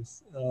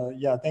 Matthias.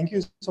 Yeah, thank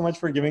you so much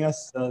for giving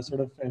us sort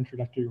of an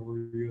introductory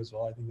overview as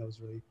well. I think that was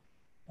really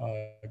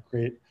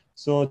great.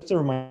 So just a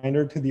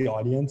reminder to the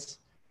audience,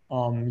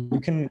 you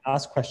can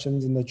ask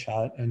questions in the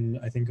chat, and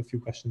I think a few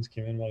questions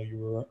came in while you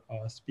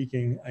were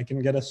speaking. I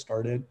can get us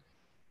started.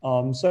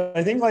 So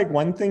I think like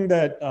one thing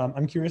that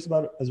I'm curious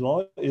about as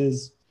well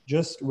is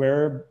just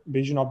where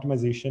Bayesian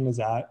optimization is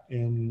at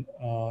in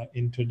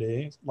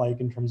today, like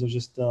in terms of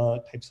just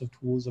the types of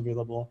tools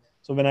available.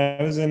 So when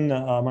I was in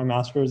my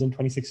master's in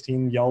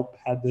 2016, Yelp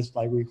had this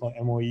library called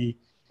MOE.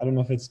 I don't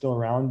know if it's still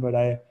around, but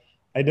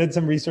I did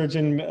some research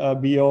in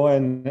BO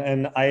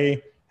and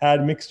I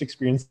had mixed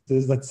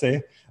experiences, let's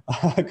say,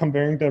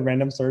 comparing to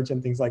random search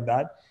and things like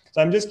that.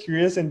 So I'm just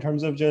curious in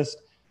terms of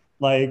just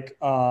like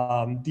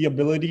the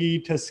ability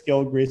to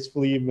scale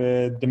gracefully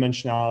with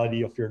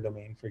dimensionality of your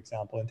domain, for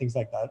example, and things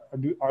like that.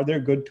 Are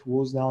there good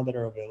tools now that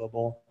are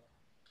available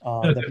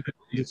that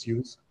people just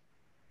use?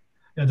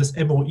 Yeah, this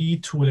MOE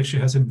tool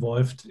actually has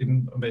evolved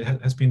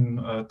has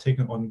been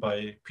taken on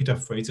by Peter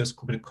Fraser's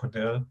group at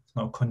Cornell,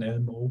 now Cornell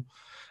Mo.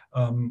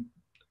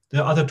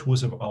 There are other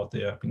tools out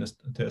there. I mean,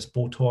 there's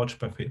Blowtorch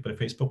by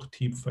Facebook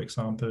team, for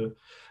example.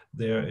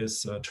 There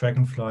is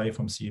Dragonfly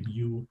from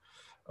CMU.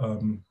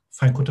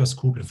 Feinkutter's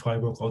group in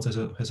Freiburg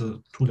also has a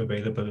tool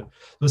available.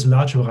 There's a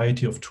large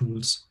variety of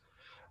tools.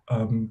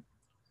 When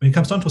it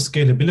comes down to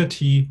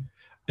scalability,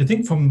 I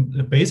think from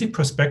the basic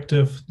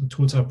perspective, the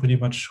tools are pretty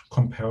much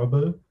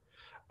comparable.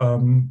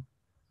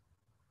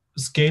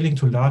 Scaling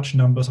to large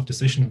numbers of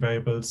decision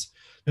variables,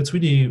 that's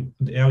really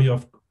the area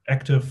of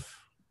active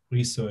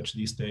research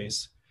these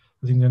days.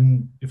 I think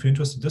then if you're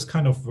interested in this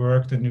kind of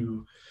work,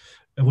 then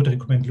I would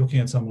recommend looking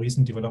at some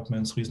recent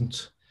developments,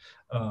 recent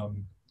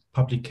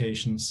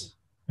publications.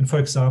 And for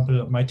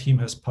example, my team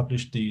has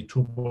published the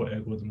turbo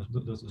algorithm.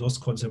 The source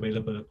code is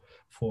available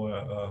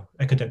for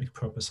academic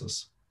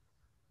purposes.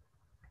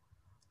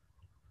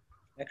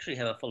 I actually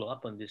have a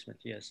follow-up on this,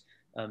 Matthias.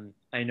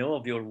 I know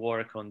of your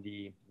work on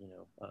the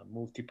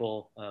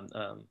multiple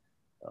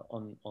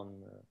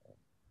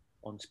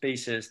on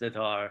spaces that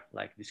are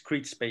like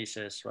discrete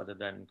spaces rather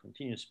than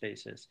continuous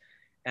spaces.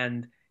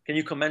 And can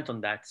you comment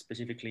on that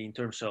specifically in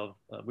terms of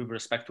with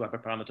respect to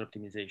hyperparameter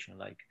optimization?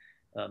 Like,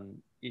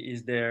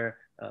 is there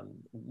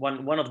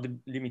one of the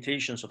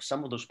limitations of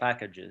some of those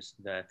packages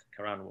that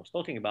Karan was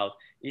talking about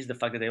is the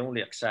fact that they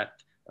only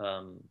accept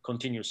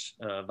continuous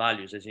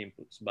values as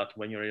inputs. But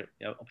when you're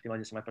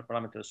optimizing some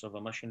hyperparameters of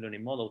a machine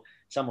learning model,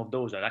 some of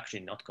those are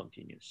actually not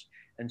continuous.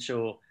 And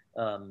so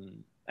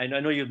I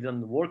know you've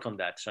done work on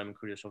that, so I'm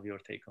curious of your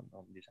take on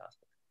this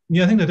aspect.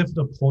 Yeah, I think there are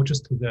different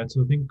approaches to that.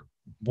 So I think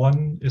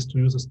one is to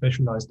use a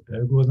specialized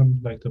algorithm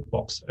like the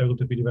box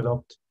algorithm we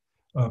developed.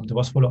 There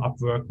was follow-up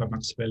work by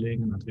Max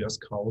Welling and Andreas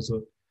Krause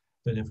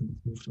that have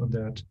improved on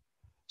that.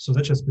 So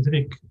such a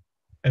specific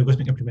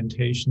algorithmic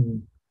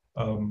implementation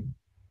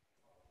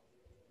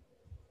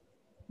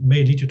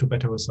may lead you to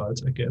better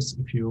results, I guess,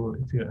 if you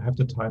have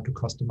the time to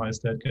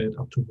customize that, get it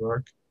up to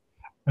work.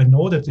 I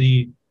know that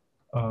the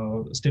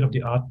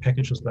state-of-the-art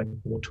packages like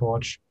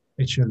Blowtorch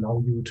actually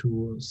allow you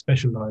to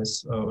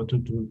specialize,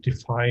 to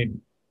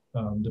define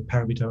the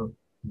parameter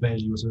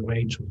values, a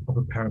range of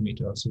a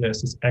parameter. So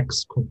there's this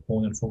X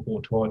component for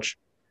Blowtorch,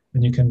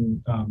 and you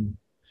can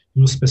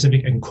use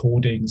specific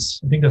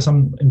encodings. I think there's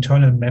some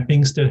internal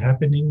mapping still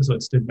happening, so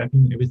it's still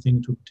mapping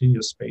everything to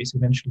continuous space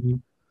eventually,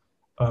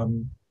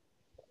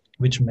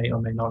 which may or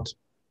may not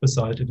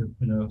result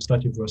in a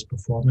slightly worse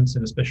performance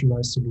in a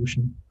specialized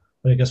solution.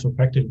 But I guess for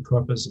practical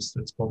purposes,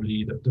 that's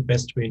probably the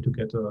best way to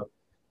get to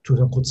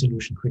a good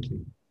solution quickly.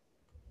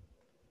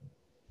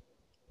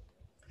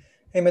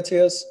 Hey,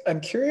 Matthias, I'm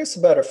curious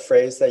about a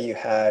phrase that you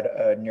had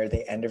near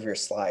the end of your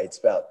slides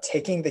about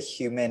taking the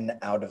human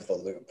out of the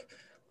loop.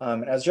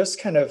 And I was just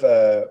kind of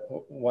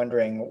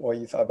wondering what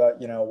you thought about,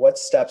 what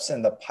steps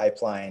in the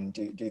pipeline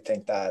do you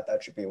think that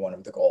should be one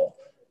of the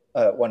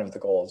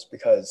goals?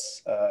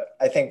 Because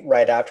I think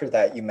right after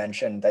that, you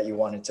mentioned that you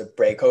wanted to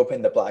break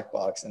open the black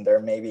box, and there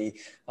may be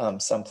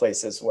some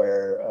places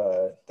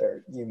where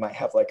you might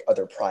have like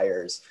other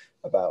priors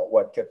about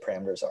what good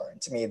parameters are.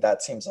 And to me,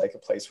 that seems like a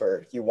place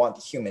where you want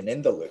the human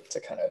in the loop to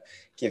kind of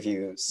give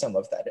you some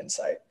of that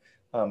insight.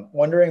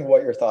 Wondering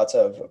what your thoughts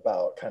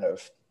about kind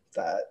of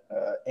that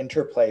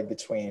interplay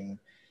between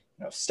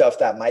stuff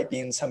that might be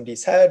in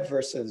somebody's head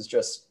versus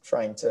just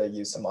trying to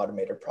use some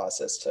automated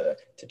process to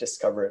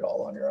discover it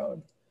all on your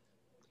own.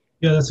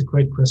 Yeah, that's a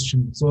great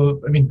question.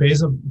 So, I mean,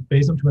 Bayesian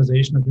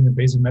optimization, I think the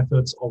Bayesian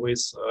methods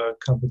always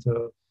come with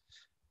a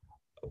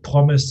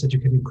promise that you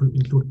can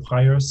include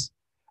priors.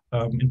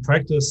 In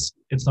practice,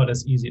 it's not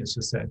as easy as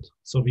you said.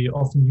 So we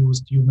often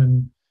used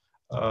human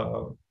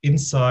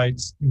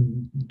insights,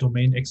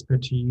 domain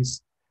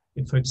expertise,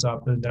 in, for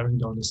example, narrowing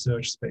down the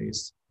search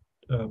space,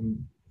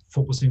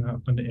 focusing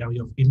on the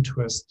area of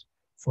interest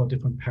for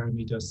different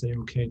parameters, saying,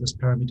 okay, this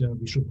parameter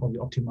we should probably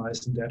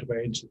optimize in that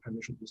range, the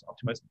parameter should be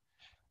optimized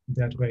in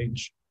that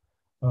range.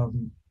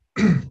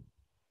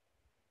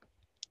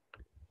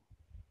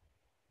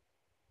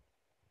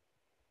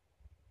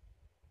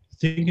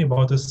 thinking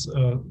about this,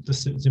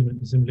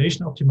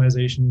 simulation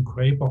optimization,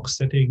 gray box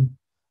setting,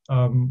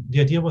 the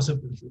idea was a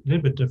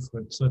little bit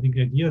different. So I think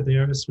the idea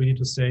there is really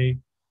to say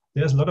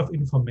there's a lot of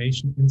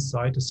information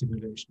inside the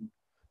simulation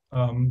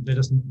that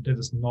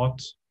is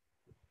not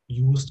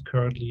used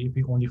currently if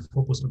we only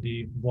focus on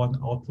the one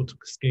output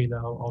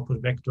scalar or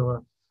output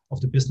vector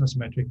of the business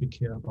metric we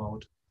care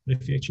about.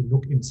 If you actually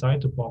look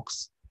inside the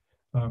box,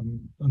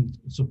 and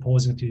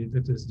supposing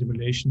that the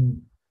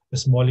simulation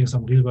is modeling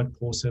some real-world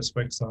process,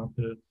 for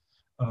example,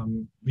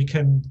 we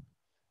can,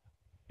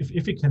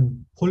 if we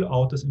can pull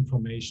out this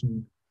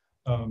information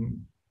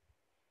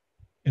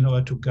in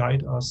order to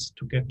guide us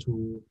to get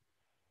to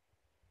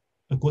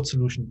a good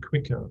solution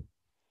quicker,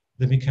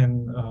 then we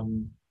can,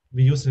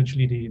 we use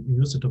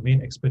the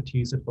domain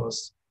expertise that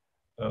was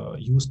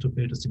used to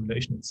build the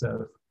simulation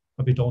itself,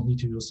 but we don't need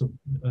to use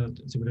the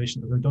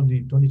simulation. We don't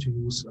need to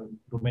use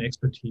domain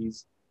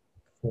expertise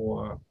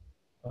for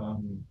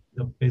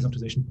the Bayesian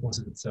optimization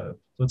process itself.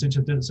 So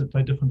it's a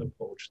quite different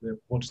approach. The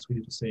approach is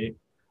really to say,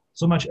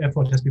 so much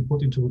effort has been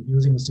put into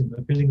using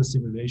building the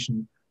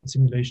simulation. The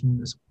simulation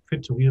is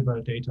fit to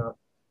real-world data.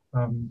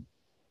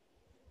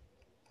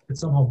 It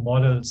somehow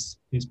models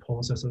these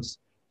processes.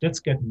 Let's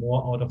get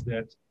more out of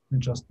that than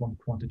just one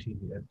quantity in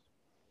the end.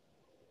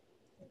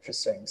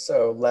 Interesting.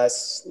 So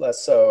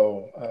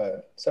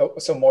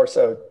so more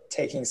so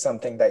taking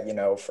something that you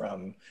know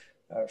from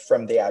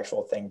the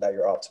actual thing that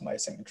you're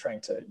optimizing and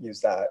trying to use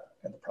that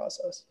in the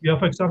process. Yeah,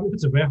 for example, if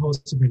it's a warehouse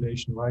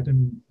simulation, right,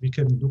 and we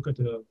can look at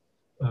the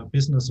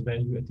business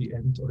value at the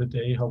end of the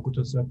day, how good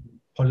a certain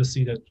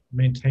policy that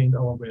maintained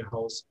our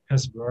warehouse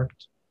has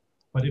worked.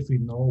 But if we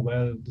know,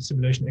 well, the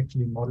simulation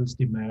actually models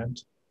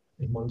demand,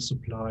 it models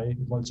supply,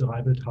 it models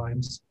arrival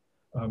times,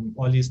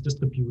 all these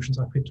distributions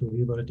are fit to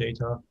real-world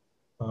data,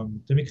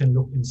 then we can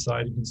look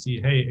inside and see,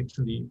 hey,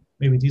 actually,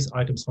 maybe these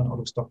items run out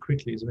of stock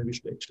quickly, so maybe we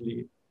should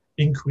actually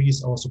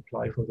increase our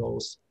supply for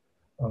those.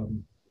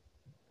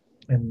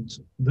 And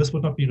this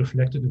would not be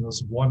reflected in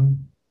this one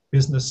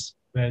business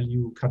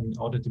value coming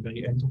out at the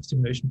very end of the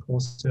simulation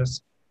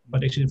process,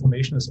 but actually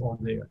information is all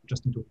there. You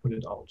just need to pull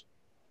it out.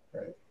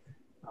 Right.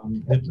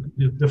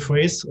 The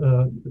phrase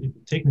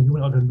taking a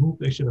human out of the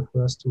loop actually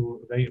refers to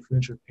a very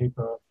influential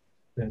paper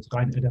that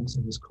Ryan Adams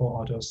and his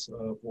co-authors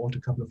wrote a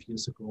couple of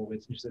years ago,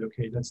 which said,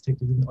 okay, let's take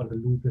the human out of the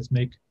loop, let's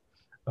make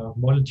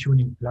model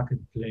tuning plug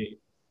and play.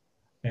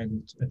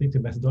 And I think the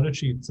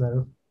methodology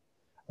itself,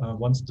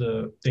 once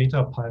the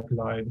data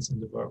pipelines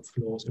and the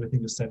workflows,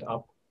 everything is set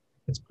up,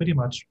 it's pretty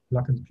much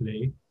plug and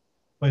play,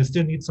 but it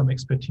still needs some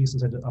expertise to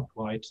set it up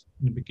right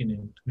in the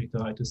beginning to make the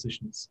right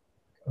decisions,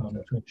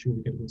 to ensure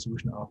we get a good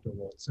solution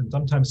afterwards. And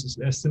sometimes it's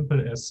as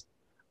simple as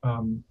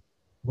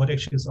what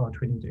actually is our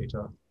training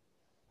data?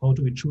 How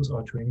do we choose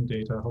our training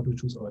data? How do we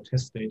choose our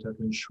test data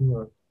to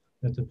ensure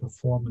that the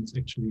performance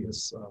actually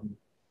is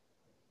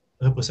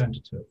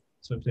representative?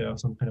 So if there are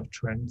some kind of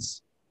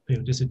trends,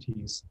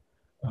 periodicities,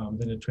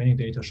 then the training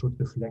data should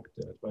reflect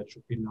that, but it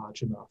should be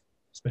large enough,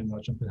 spend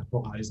large enough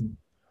horizon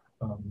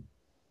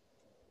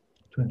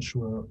to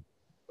ensure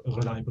a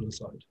reliable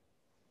result.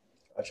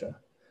 Gotcha.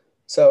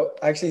 So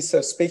actually,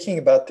 so speaking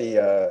about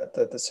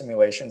the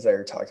simulations that you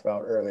were talking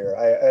about earlier,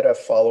 I had a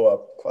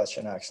follow-up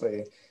question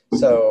actually.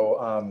 So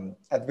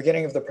at the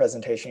beginning of the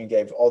presentation, you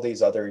gave all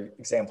these other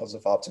examples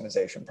of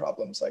optimization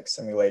problems like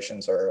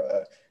simulations,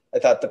 or I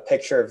thought the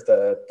picture of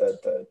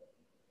the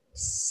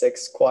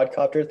 6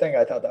 quadcopter thing,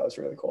 I thought that was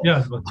really cool.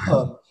 Yeah.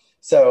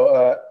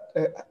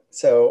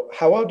 So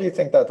how well do you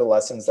think that the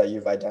lessons that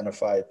you've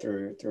identified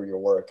through your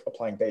work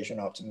applying Bayesian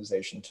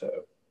optimization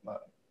to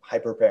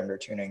hyperparameter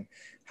tuning,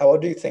 how well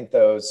do you think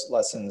those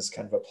lessons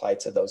kind of apply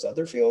to those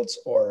other fields,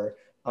 or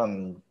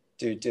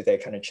do they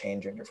kind of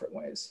change in different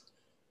ways?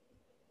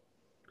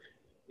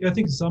 Yeah, I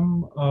think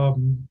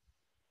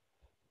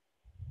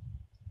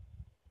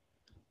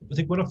I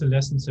think one of the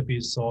lessons that we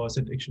saw is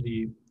that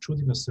actually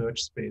choosing a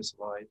search space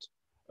right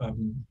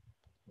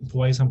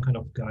provides some kind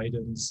of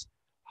guidance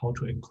how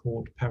to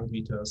encode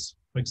parameters.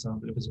 For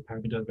example, if it's a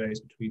parameter varies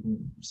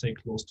between, say,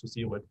 close to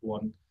 0 and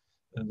 1,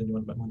 and then you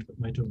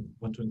might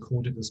want to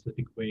encode it in a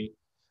specific way.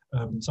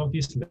 Some of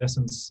these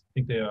lessons, I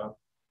think they are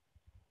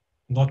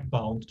not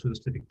bound to the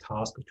specific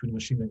task of tuning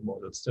machine learning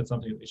models. That's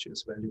something that actually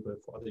is valuable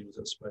for other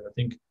users. But I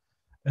think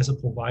as a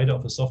provider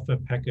of a software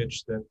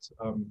package that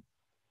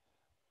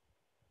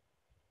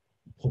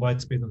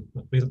provides Bayesian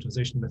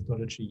optimization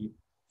methodology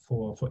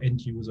for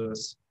end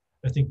users,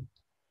 I think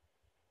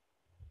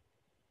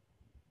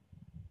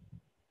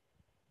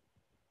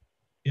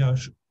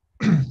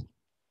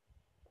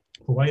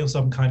providing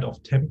some kind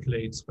of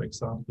templates, for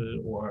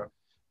example, or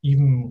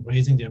even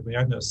raising the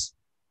awareness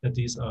that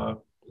these are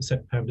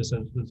set parameters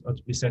that are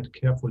to be set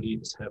carefully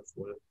is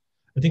helpful.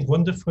 I think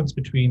one difference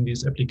between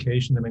these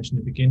applications I mentioned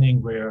in the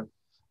beginning, where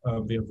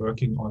we are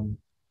working on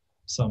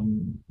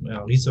some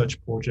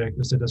research project,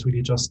 is that there's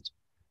really just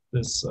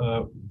this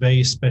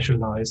very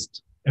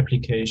specialized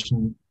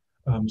application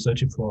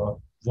searching for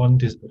one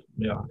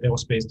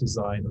aerospace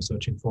design, or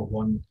searching for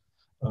one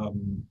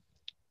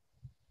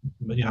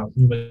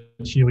new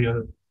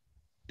material,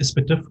 is a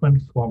bit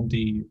different from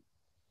the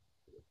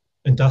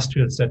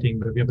industrial setting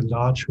where we have a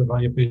large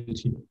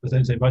variability,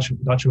 there's a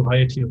large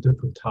variety of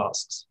different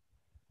tasks,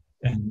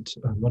 and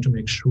want to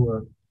make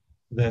sure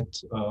that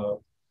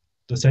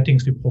the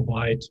settings we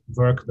provide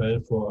work well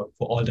for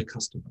all the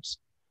customers.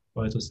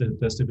 Right, so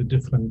there's a bit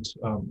different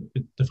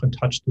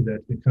touch to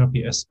that. We cannot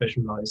be as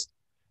specialized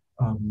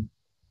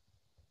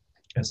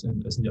as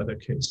in the other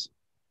case.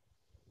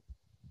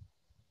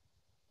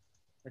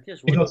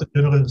 Because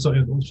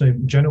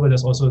in general,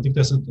 there's also, I think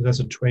there's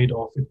a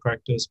trade-off in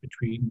practice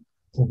between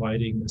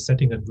providing a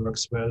setting that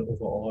works well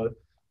overall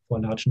for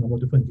a large number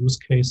of different use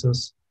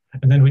cases,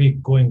 and then really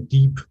going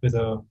deep with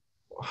a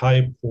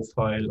high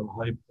profile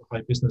or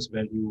high business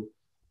value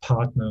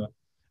partner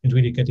and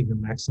really getting the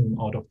maximum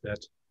out of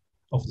that,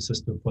 of the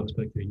system for this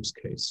particular use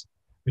case,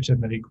 which then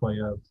may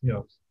require,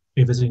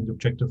 revisiting the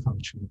objective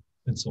function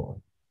and so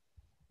on.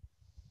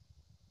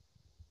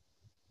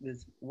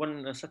 There's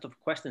one set of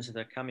questions that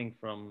are coming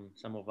from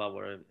some of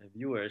our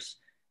viewers.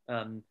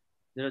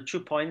 There are 2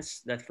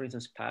 points that, for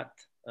instance, Pat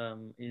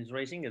is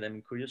raising that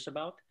I'm curious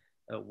about.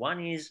 One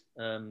is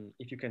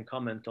if you can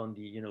comment on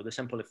the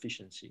sample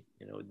efficiency.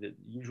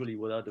 Usually,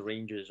 what are the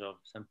ranges of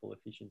sample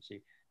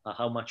efficiency?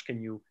 How much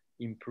can you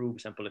improve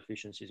sample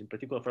efficiencies, in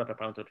particular for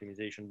hyperparameter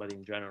optimization, but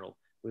in general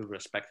with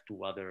respect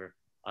to other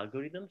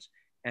algorithms?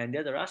 And the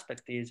other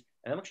aspect is,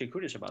 and I'm actually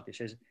curious about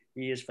this, is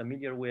he is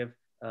familiar with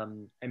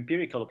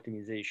empirical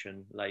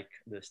optimization, like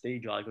the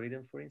stage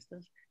algorithm, for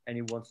instance, and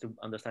he wants to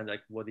understand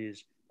like what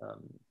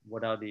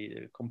are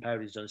the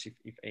comparisons,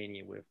 if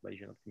any, with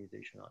Bayesian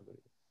optimization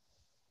algorithm.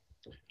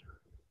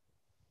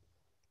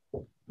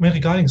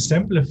 Regarding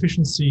sample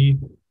efficiency,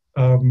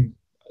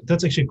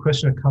 that's actually a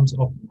question that comes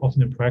up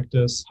often in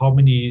practice. How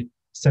many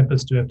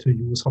samples do you have to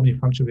use? How many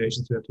function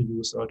variations do you have to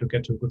use to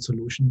get to a good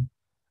solution?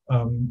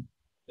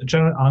 The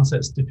general answer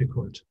is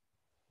difficult,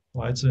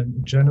 right? So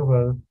in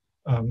general,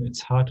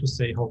 it's hard to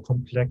say how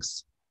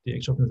complex the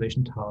actual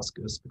optimization task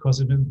is, because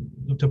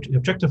the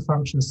objective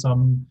function is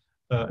some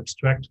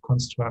abstract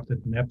construct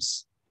that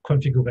maps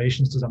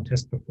configurations to some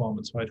test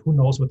performance, right? Who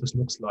knows what this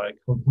looks like?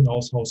 Who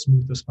knows how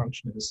smooth this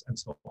function is, and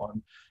so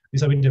on.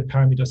 These are really the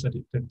parameters that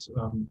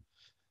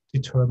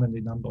determine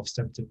the number of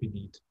steps that we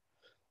need.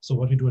 So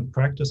what we do in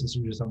practice is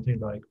really something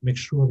like make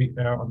sure we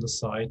err on the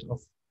side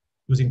of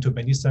using too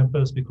many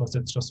samples, because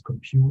that's just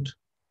compute.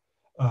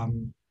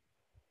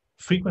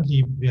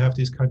 Frequently, we have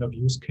these kind of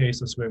use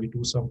cases where we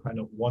do some kind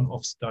of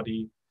one-off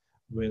study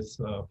with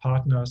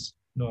partners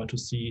in order to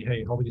see,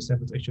 hey, how many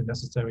samples actually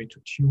necessary to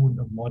tune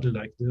a model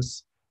like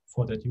this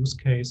for that use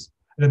case.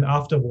 And then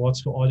afterwards,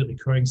 for all the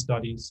recurring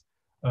studies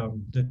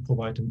that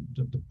provide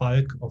the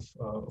bulk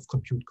of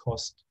compute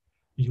cost,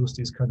 we use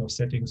these kind of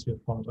settings we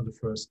have found on the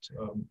first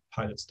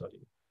pilot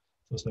study.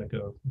 So it's like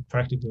a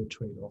practical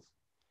trade-off.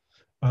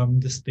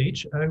 The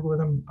stage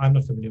algorithm, I'm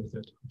not familiar with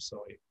it, I'm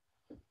sorry.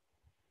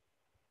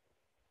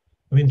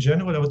 I mean, in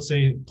general, I would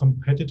say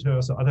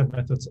competitors or other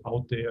methods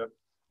out there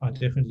are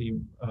definitely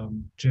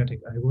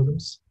genetic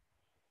algorithms.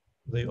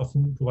 They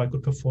often provide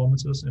good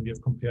performances, and we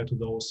have compared to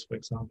those, for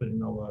example,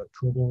 in our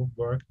Turbo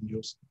work, in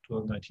your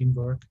 2019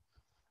 work.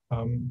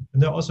 And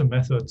there are also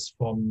methods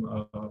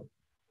from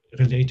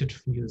related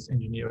fields,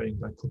 engineering,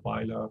 like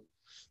Cobila,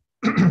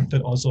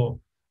 that also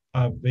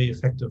are very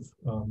effective,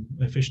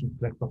 efficient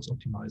black box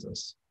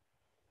optimizers.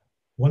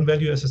 One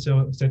value, as I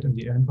said in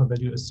the end, one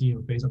value I see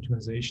of Bayesian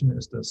optimization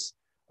is this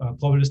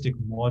probabilistic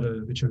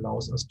model, which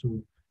allows us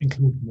to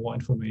include more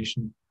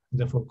information and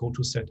therefore go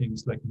to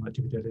settings like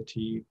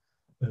multifidelity,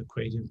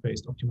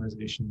 gradient-based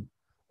optimization,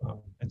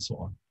 and so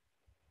on.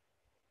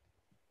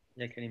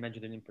 Yeah, I can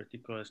imagine that in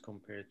particular as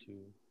compared to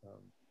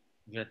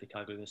genetic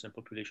algorithms and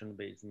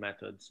population-based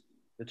methods,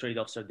 the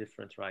trade-offs are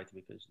different, right?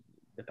 Because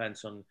it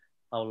depends on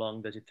how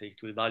long does it take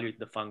to evaluate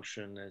the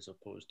function as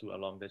opposed to how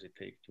long does it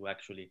take to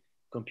actually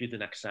compute the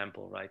next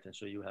sample, right? And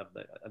so you have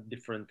a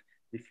different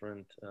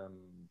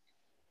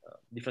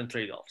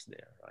trade-offs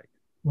there, right?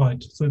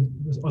 Right. So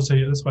also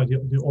that's why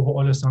the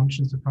overall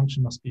assumptions, the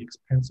function must be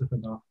expensive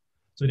enough,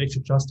 so it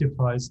actually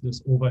justifies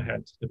this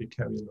overhead that we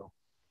carry along.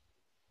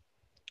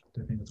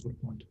 I think that's a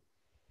good point.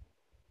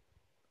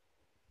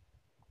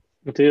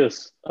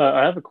 Matthias,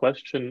 I have a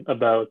question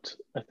about,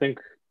 I think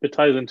it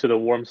ties into the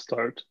warm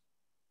start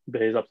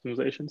Bayes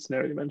optimization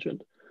scenario you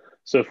mentioned.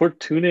 So if we're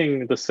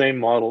tuning the same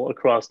model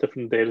across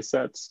different data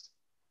sets,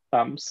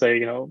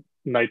 say,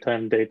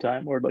 nighttime,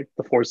 daytime, or like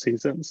the 4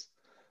 seasons,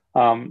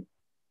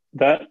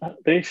 that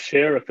they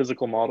share a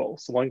physical model.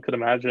 So one could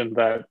imagine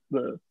that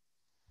the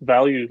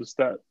values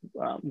that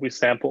we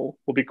sample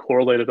will be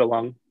correlated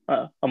among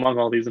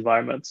all these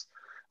environments.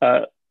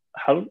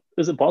 How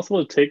is it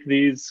possible to take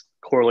these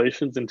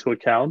correlations into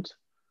account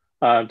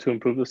to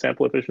improve the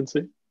sample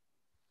efficiency?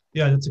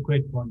 Yeah, that's a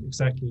great point.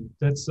 Exactly.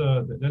 That's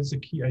a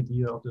key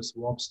idea of this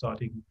warm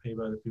starting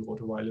paper that we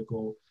wrote a while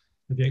ago.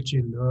 That we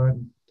actually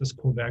learn this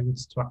covariance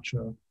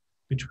structure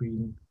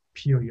between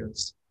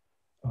periods.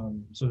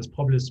 So this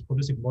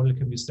probabilistic model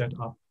can be set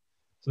up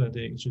so that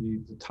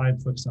the time,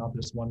 for example,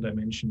 is one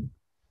dimension,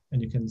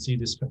 and you can see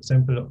this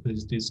sample of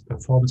these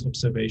performance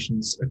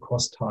observations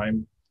across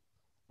time.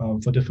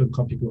 for different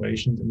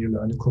configurations, and you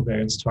learn the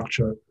covariance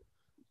structure.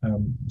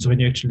 So when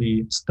you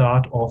actually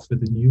start off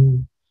with a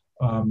new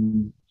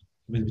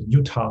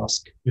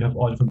task, you have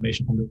all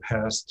information from the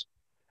past,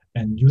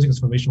 and using this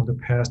information from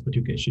the past, what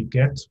you actually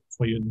get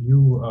for your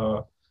new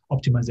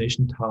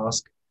optimization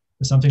task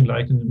is something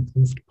like an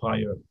improved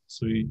prior.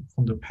 So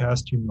from the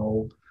past, you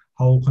know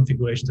how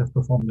configurations have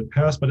performed in the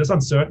past, but there's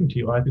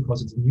uncertainty, right?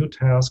 Because it's a new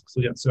task,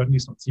 so the uncertainty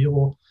is not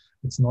zero,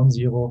 it's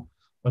non-zero,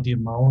 but the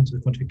amount, the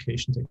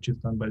quantification is actually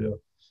done by the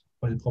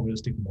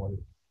probabilistic model.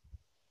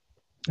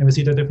 And we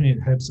see that definitely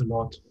helps a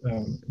lot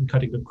in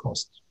cutting the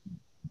cost,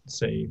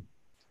 say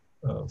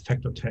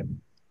factor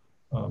 10.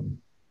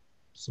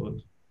 So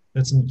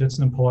that's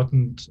an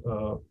important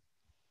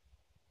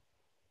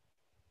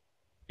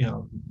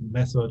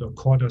method or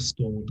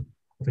cornerstone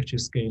of actually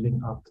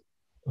scaling up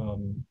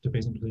the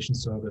Bayesian optimization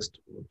service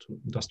to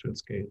industrial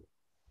scale.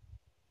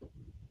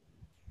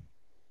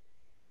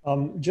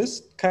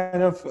 Just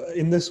kind of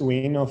in this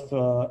vein of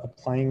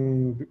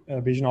applying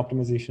Bayesian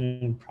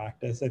optimization in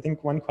practice, I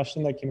think one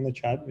question that came in the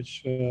chat,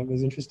 which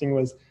was interesting,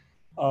 was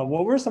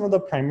what were some of the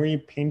primary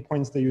pain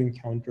points that you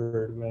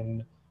encountered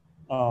when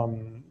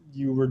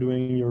you were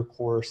doing your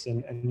course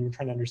and you were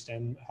trying to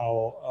understand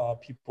how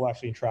people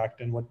actually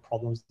interact and what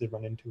problems they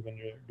run into when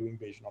you're doing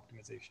Bayesian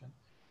optimization?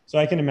 So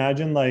I can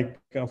imagine, like,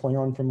 following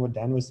on from what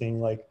Dan was saying,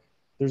 like,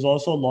 there's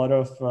also a lot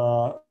of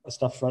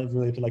stuff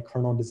related to like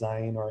kernel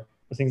design or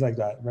things like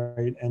that,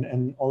 right?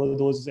 And all of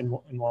those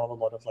involve a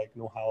lot of like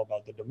know-how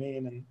about the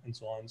domain and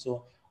so on.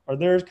 So are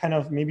there kind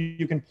of, maybe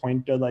you can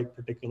point to like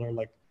particular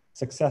like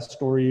success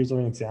stories or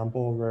an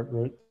example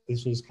where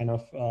this was kind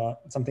of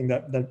something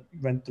that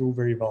went through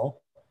very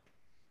well?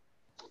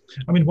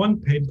 I mean,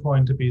 one pain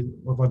point to be,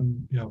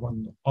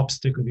 one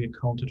obstacle we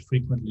encountered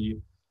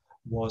frequently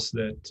was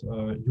that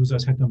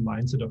users had a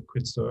mindset of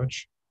grid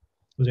search.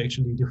 So they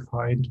actually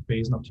defined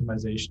Bayesian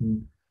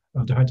optimization,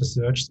 defined the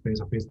search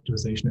space of Bayesian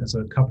optimization as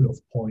a couple of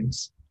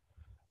points.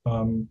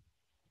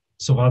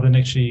 So rather than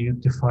actually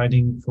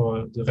defining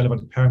for the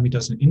relevant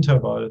parameters an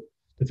interval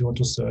that we want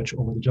to search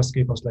over, they just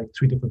gave us like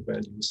 3 different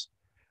values.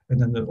 And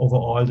then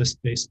overall,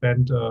 they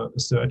spent a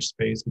search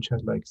space which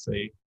had like,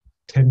 say,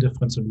 10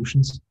 different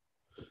solutions.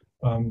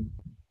 And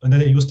then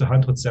they used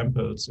 100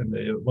 samples, and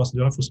there was a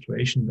lot of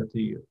frustration that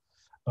the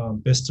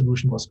best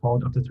solution was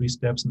found after 3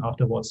 steps, and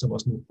afterwards there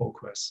was no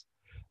progress.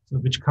 So,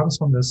 which comes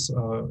from this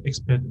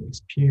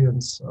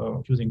experience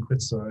of using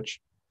grid search.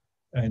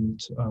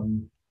 And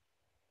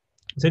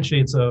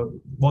essentially it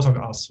was on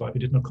us, right? We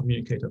did not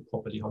communicate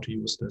properly how to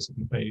use this.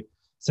 And by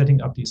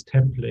setting up these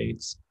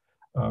templates,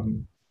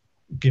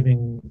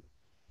 giving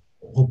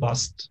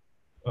robust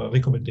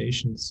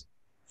recommendations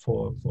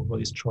for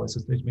these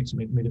choices, that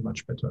made it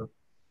much better.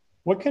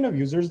 What kind of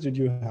users did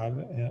you have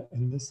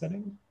in this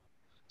setting?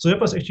 So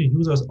that was actually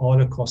users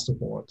all across the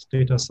board: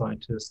 data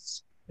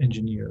scientists,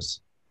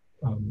 engineers.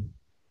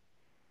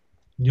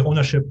 The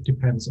ownership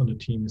depends on the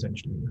team,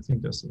 essentially. I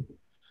think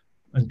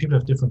and people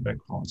have different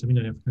backgrounds. I mean,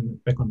 they have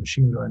background in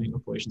machine learning,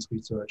 operations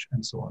research,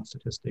 and so on,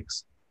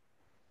 statistics.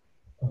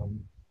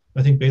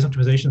 I think Bayesian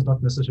optimization is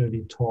not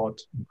necessarily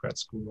taught in grad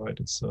school, right?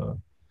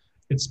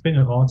 It's been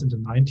around in the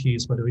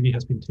 90s, but it really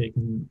has been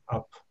taken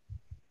up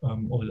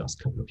over the last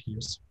couple of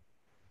years.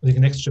 I think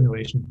the next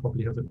generation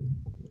probably have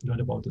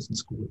learned about this in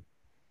school.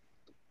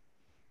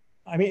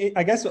 I mean,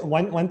 I guess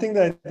one thing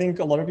that I think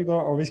a lot of people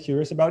are always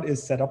curious about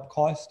is setup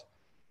cost.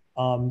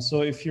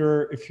 So if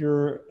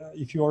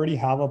you already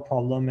have a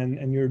problem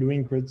and you're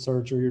doing grid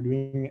search, or you're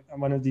doing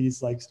one of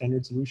these like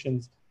standard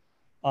solutions,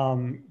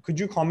 could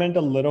you comment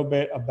a little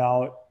bit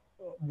about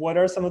what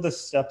are some of the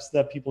steps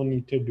that people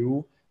need to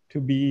do to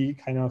be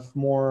kind of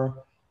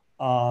more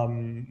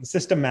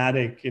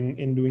systematic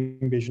in doing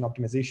Bayesian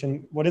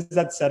optimization? What is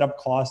that setup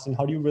cost, and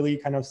how do you really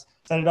kind of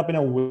set it up in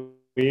a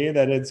way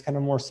that it's kind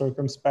of more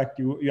circumspect,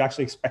 you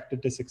actually expect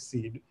it to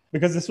succeed?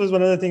 Because this was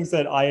one of the things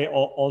that I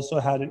also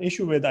had an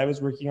issue with. I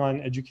was working on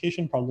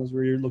education problems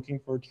where you're looking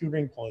for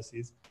tutoring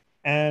policies,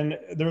 and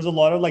there was a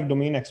lot of like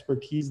domain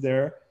expertise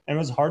there, and it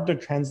was hard to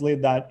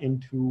translate that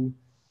into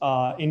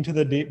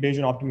the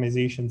Bayesian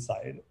optimization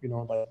side,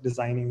 like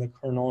designing the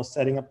kernel,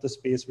 setting up the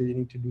space where you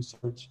need to do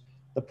search,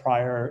 the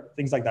prior,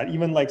 things like that,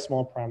 even like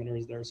small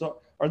parameters there. So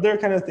are there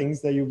kind of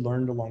things that you've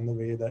learned along the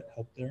way that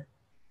help there?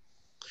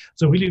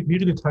 So we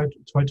really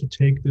try to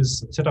take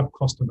this setup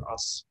cost on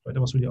us, right?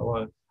 That was really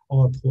our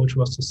approach,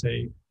 was to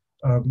say,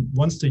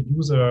 once the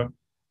user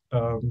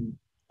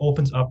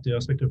opens up their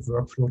respective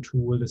workflow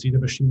tool, they see the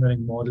machine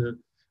learning model,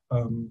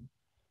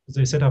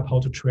 they set up how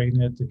to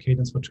train it, the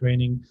cadence for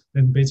training,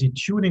 then basically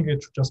tuning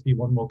it should just be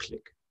one more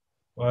click,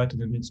 right?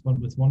 And then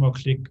with one more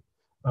click,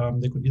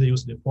 they could either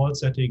use the default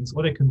settings,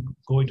 or they can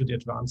go into the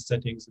advanced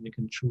settings and they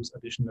can choose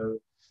additional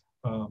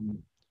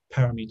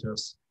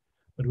parameters.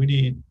 But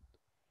really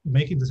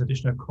making this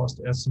additional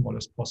cost as small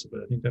as possible,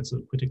 I think that's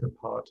a critical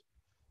part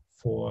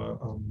for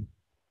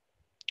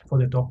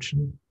the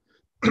adoption.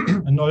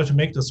 In order to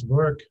make this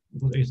work,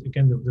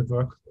 again,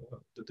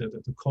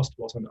 the cost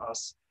was on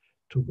us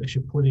to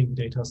actually pulling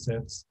data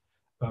sets,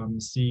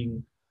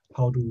 seeing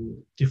how do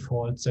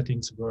default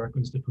settings work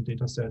in different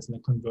data sets, and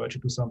then converge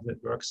it to something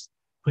that works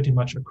pretty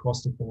much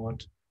across the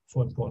board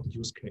for important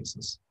use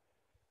cases.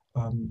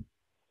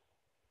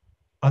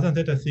 Other than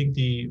that, I think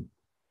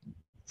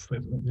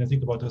when I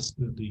think about this,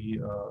 the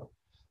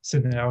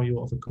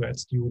scenario of a grad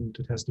student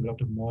that has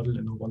developed a model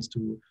and who wants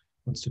to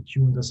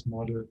tune this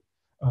model,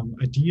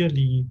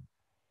 ideally,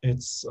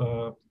 it's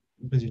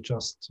basically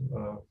just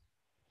a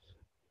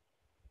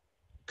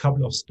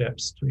couple of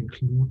steps to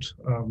include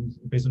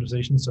Bayesian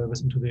optimization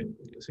service into the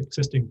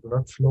existing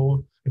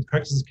workflow. In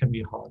practice, it can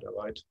be harder,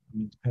 right? I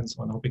mean, it depends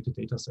on how big the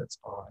data sets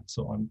are and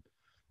so on.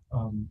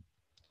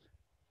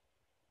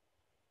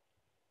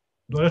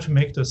 In order to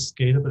make this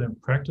scalable in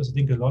practice, I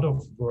think a lot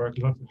of work,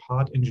 a lot of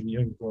hard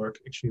engineering work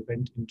actually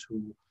went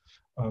into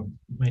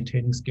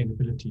maintaining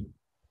scalability.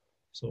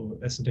 So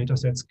as the data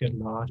sets get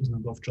large, as the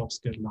number of jobs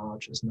get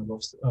large, as the number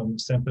of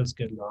samples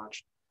get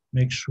large,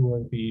 make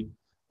sure we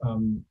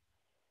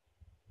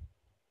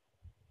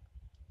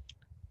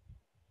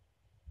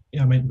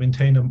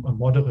maintain a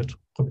moderate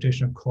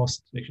computational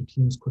cost that actually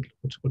teams could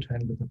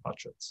handle with the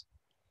budgets.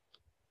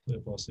 So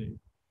that was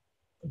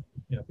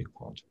a big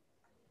part.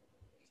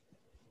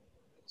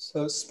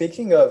 So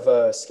speaking of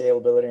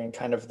scalability and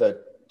kind of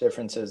the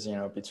differences,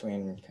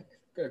 between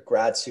a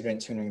grad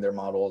student tuning their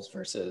models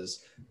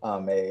versus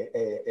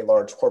a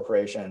large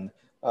corporation,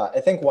 I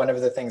think one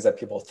of the things that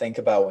people think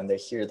about when they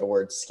hear the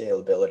word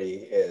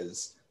scalability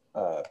is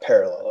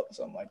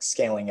parallelism, like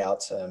scaling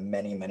out to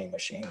many, many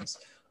machines.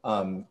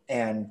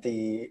 And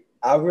the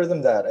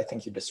algorithm that I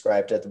think you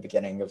described at the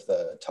beginning of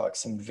the talk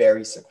seemed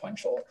very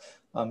sequential.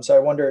 So I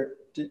wonder,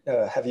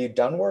 have you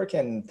done work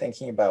in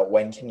thinking about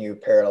when can you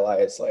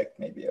parallelize, like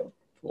maybe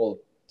we'll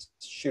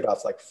shoot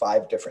off like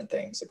 5 different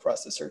things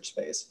across the search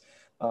space,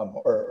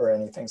 or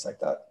any things like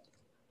that?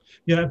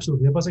 Yeah,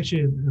 absolutely. There was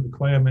actually a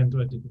requirement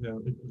or a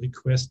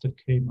request that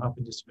came up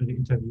in the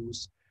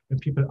interviews when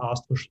people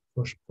asked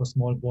for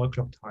small ball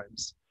clock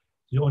times.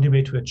 The only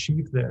way to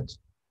achieve that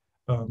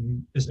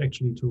is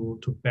actually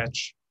to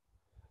batch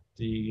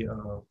the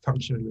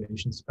functional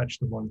relations, batch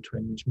the model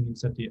training, which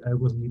means that the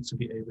algorithm needs to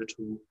be able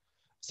to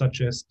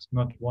suggest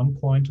not one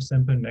point to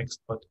sample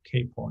next, but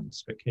k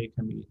points, where k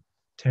can be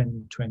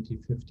 10, 20,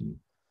 50.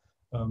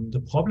 The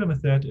problem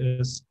with that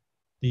is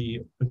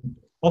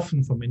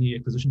often for many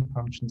acquisition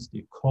functions,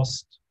 the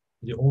cost,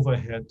 the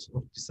overhead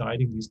of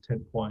deciding these 10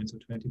 points or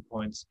 20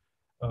 points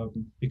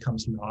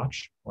becomes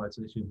large, right?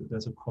 So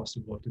there's a cost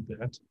involved in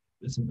that.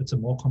 It's a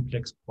more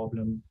complex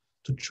problem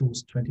to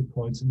choose 20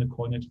 points in a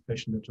coordinated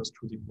fashion than just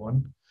choosing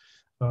one.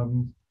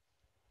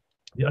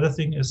 The other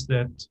thing is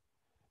that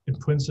in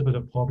principle,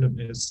 the problem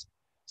is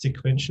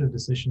sequential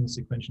decisions,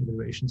 sequential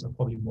evaluations are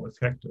probably more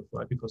effective,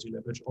 right? Because you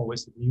leverage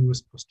always the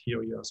newest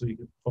posterior, so you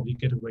can probably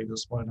get away with a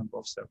smaller number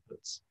of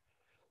samples.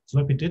 So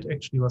what we did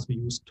actually was we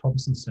used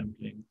Thompson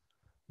sampling,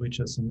 which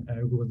is an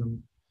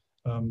algorithm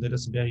that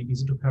is very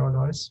easy to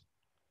parallelize.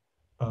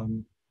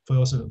 For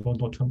those that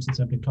don't know Thompson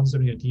sampling,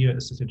 the idea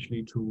is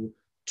essentially to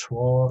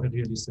draw a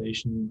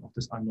realization of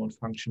this unknown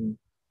function,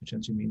 which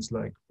essentially means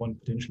like one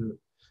potential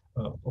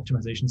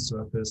optimization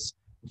surface,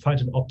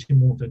 find an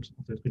optimum of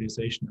that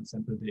realization and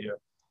sample there.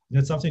 And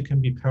that's something that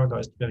can be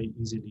parallelized very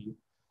easily.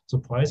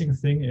 Surprising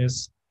thing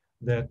is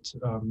that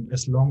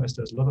as long as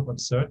there's a lot of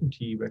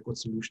uncertainty where good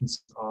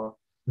solutions are,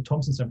 the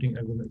Thompson sampling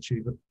algorithm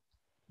actually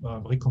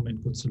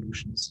recommend good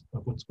solutions,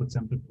 good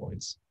sample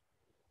points.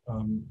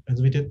 And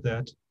so we did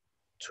that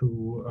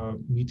to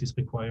meet these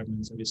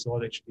requirements, and we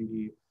saw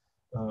actually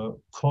the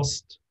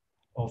cost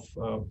of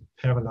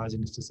parallelizing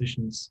these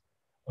decisions,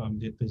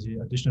 the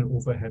additional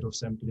overhead of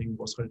sampling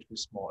was relatively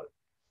small.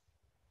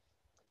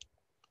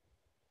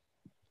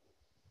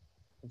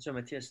 And so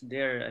Matthias,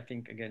 there, I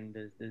think, again,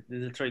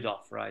 there's a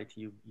trade-off, right?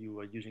 You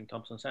are using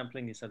Thompson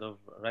sampling instead of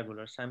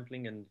regular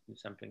sampling, and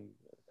sampling,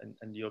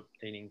 and you're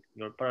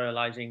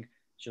parallelizing,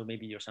 so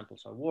maybe your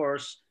samples are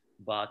worse,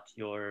 but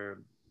your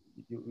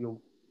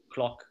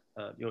clock,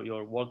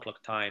 your wall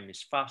clock time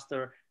is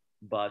faster,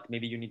 but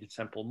maybe you need to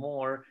sample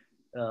more.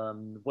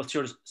 What's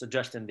your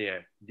suggestion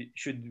there?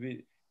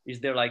 Is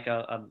there like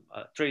a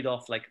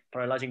trade-off, like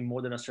parallelizing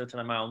more than a certain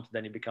amount,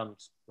 then it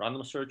becomes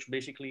random search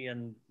basically,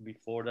 and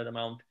before that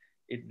amount,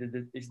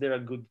 is there a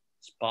good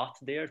spot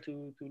there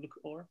to look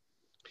for?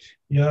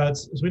 Yeah,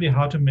 it's really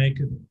hard to make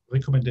a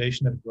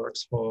recommendation that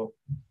works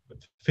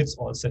fits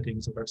all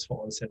settings or works for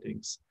all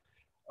settings.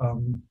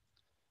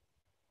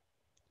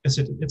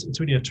 It's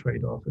really a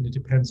trade-off, and it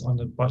depends on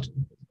the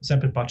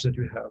sample budget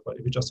that you have. But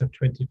if you just have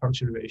 20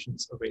 function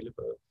relations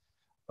available,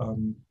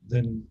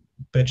 then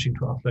batching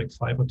to up like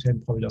 5 or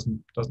 10 probably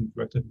doesn't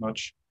work that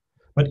much.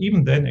 But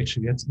even then,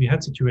 actually, we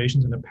had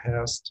situations in the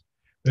past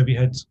where we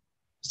had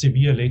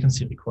severe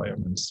latency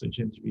requirements. So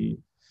we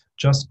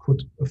just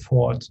could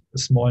afford a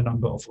small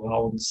number of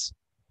rounds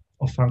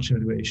of function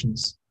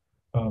evaluations.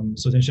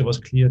 So then it was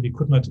clear we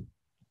could not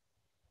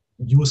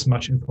use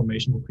much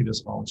information for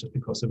previous rounds just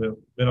because there were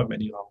not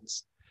many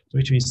rounds. So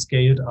actually we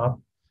scaled up.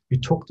 We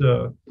took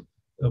the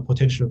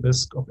potential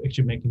risk of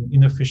actually making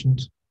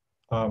inefficient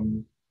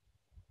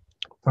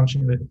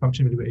function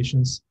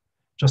evaluations,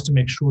 just to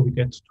make sure we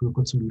get to a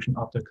good solution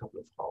after a couple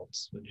of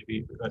rounds. So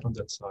maybe right on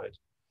that side.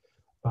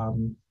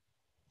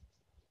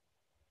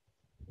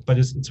 But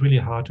it's really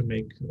hard to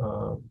make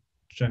a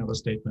general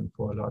statement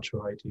for a large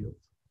variety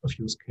of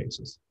use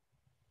cases.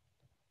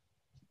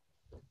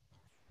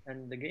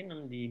 And again,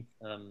 on the,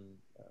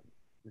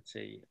 let's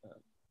say,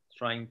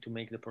 trying to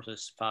make the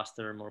process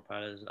faster, more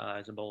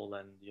parallelizable,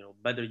 and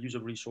better use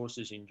of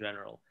resources in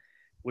general,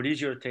 what is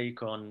your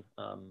take on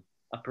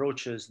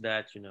approaches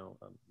that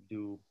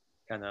do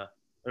kind of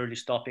early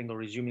stopping or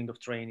resuming of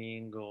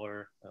training,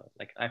 or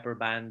like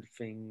hyperband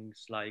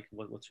things? Like,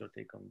 what's your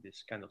take on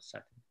this kind of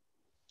setting?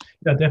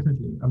 Yeah,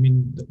 definitely. I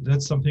mean,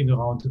 that's something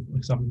around, for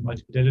example,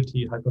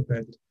 multi-fidelity,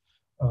 hyperband.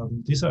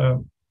 These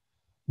are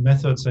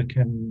methods that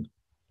can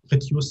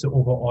reduce the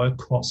overall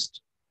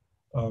cost.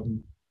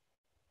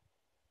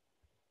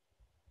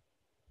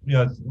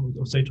 Yeah,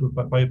 say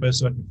by a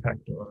certain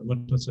factor.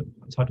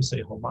 It's hard to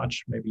say how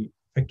much. Maybe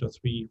factor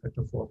 3,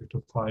 factor 4,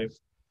 factor 5.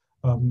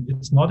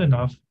 It's not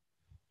enough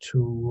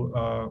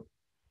to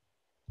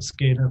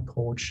scale an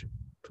approach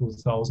to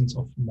thousands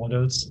of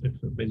models if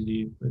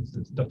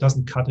that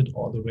doesn't cut it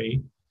all the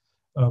way.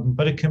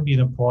 But it can be an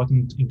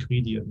important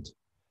ingredient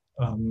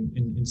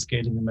in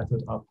scaling the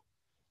method up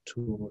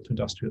to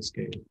industrial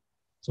scale.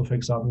 So for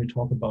example, we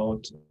talk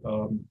about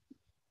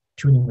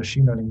tuning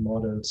machine learning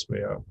models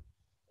where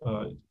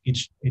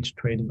each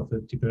training of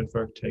the deep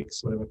network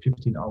takes whatever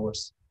 15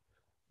 hours.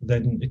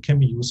 Then it can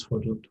be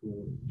useful to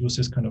use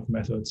this kind of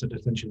methods that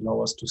essentially allow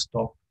us to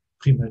stop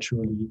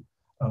prematurely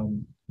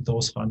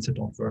those runs that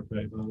don't work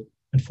very well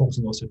and focus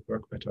on those that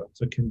work better.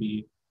 So it can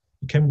be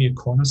a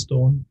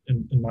cornerstone,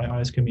 in my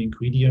eyes, can be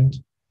ingredient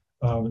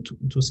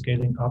to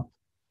scaling up,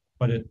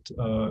 but it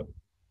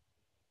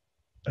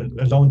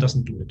alone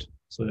doesn't do it.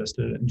 So there's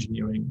the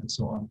engineering and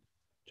so on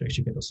to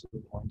actually get us to the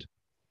point.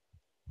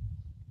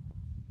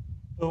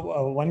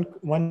 So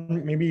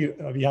one maybe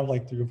we have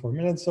like 3 or 4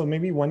 minutes. So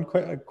maybe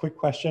a quick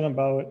question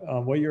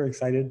about what you're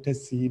excited to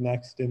see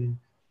next in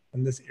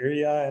this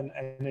area, and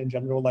in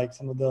general, like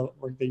some of the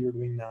work that you're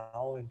doing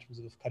now in terms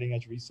of cutting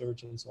edge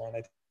research and so on.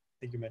 I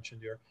think you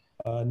mentioned your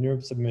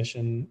NeurIPS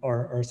submission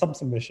or some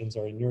submissions,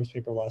 or NeurIPS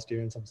paper last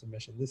year and some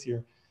submission this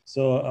year.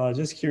 So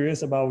just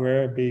curious about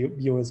where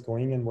BIO is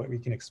going and what we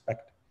can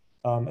expect,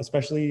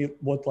 especially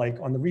both like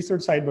on the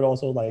research side, but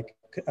also like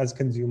as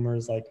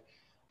consumers, like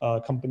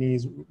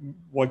companies,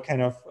 what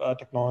kind of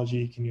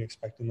technology can you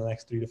expect in the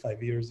next 3 to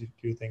 5 years, do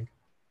you think?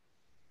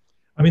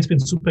 I mean, it's been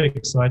super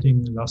exciting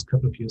in the last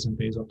couple of years in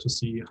BASOP to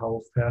see how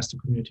fast the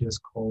community has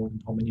grown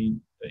and how many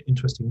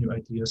interesting new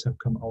ideas have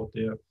come out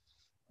there.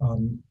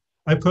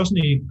 I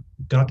personally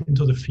got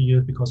into the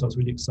field because I was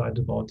really excited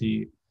about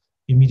the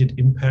immediate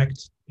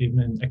impact, even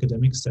in an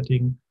academic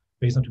setting,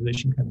 Bayesian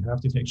optimization can have.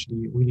 It can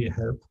actually really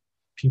help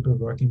people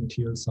working in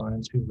material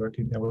science, people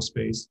working in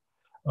aerospace,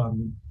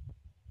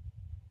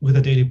 with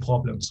their daily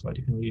problems, right?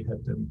 You can really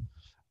help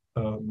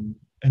them.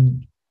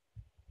 And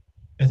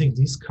I think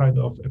these kind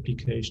of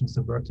applications,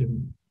 the work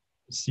I'm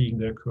seeing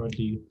there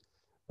currently,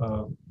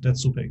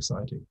 that's super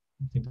exciting.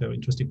 I think there are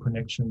interesting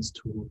connections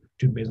to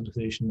Bayesian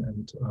optimization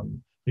and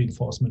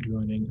reinforcement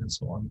learning and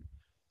so on.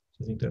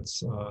 So I think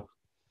that's,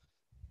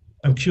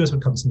 I'm curious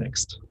what comes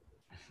next.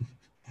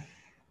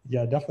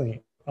 Yeah,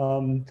 definitely.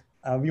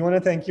 We want to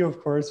thank you, of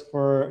course,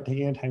 for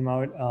taking the time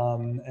out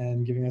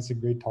and giving us a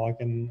great talk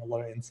and a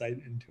lot of insight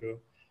into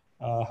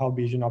how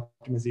Bayesian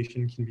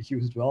optimization can be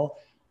used well.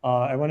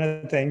 I want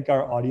to thank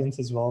our audience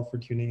as well for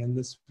tuning in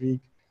this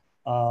week.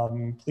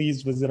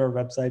 Please visit our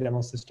website,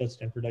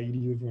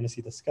 mlsys.stanford.edu, if you want to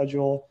see the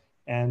schedule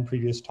and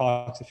previous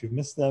talks if you've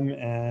missed them,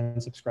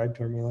 and subscribe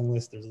to our mailing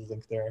list. There's a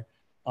link there.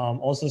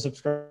 Also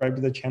subscribe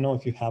to the channel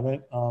if you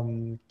haven't.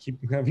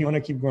 If you want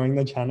to keep growing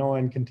the channel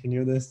and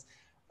continue this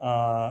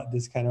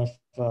kind of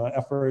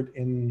effort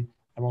in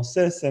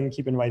MLSys and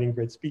keep inviting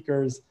great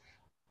speakers.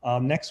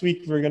 Next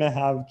week, we're going to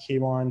have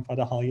Kayvon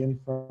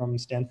Fatahalian from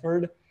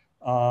Stanford.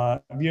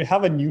 We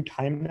have a new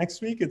time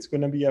next week. It's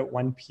going to be at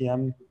 1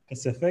 p.m.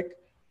 Pacific.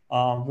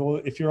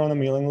 If you're on the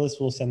mailing list,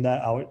 we'll send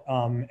that out,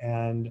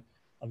 and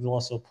we'll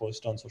also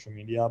post on social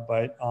media.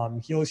 But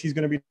he's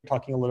going to be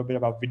talking a little bit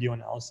about video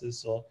analysis,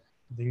 so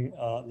something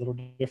a little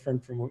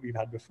different from what we've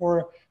had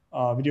before.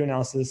 Video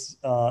analysis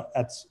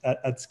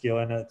at scale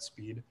and at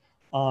speed.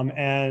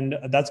 And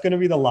that's going to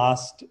be the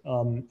last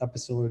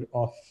episode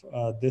of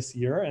this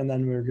year, and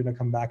then we're going to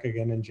come back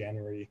again in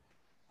January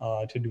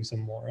to do some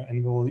more,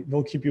 and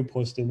we'll keep you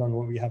posted on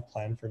what we have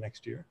planned for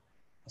next year.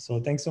 So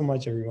thanks so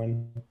much,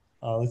 everyone.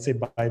 Let's say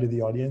bye to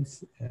the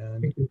audience,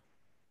 and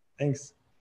thanks.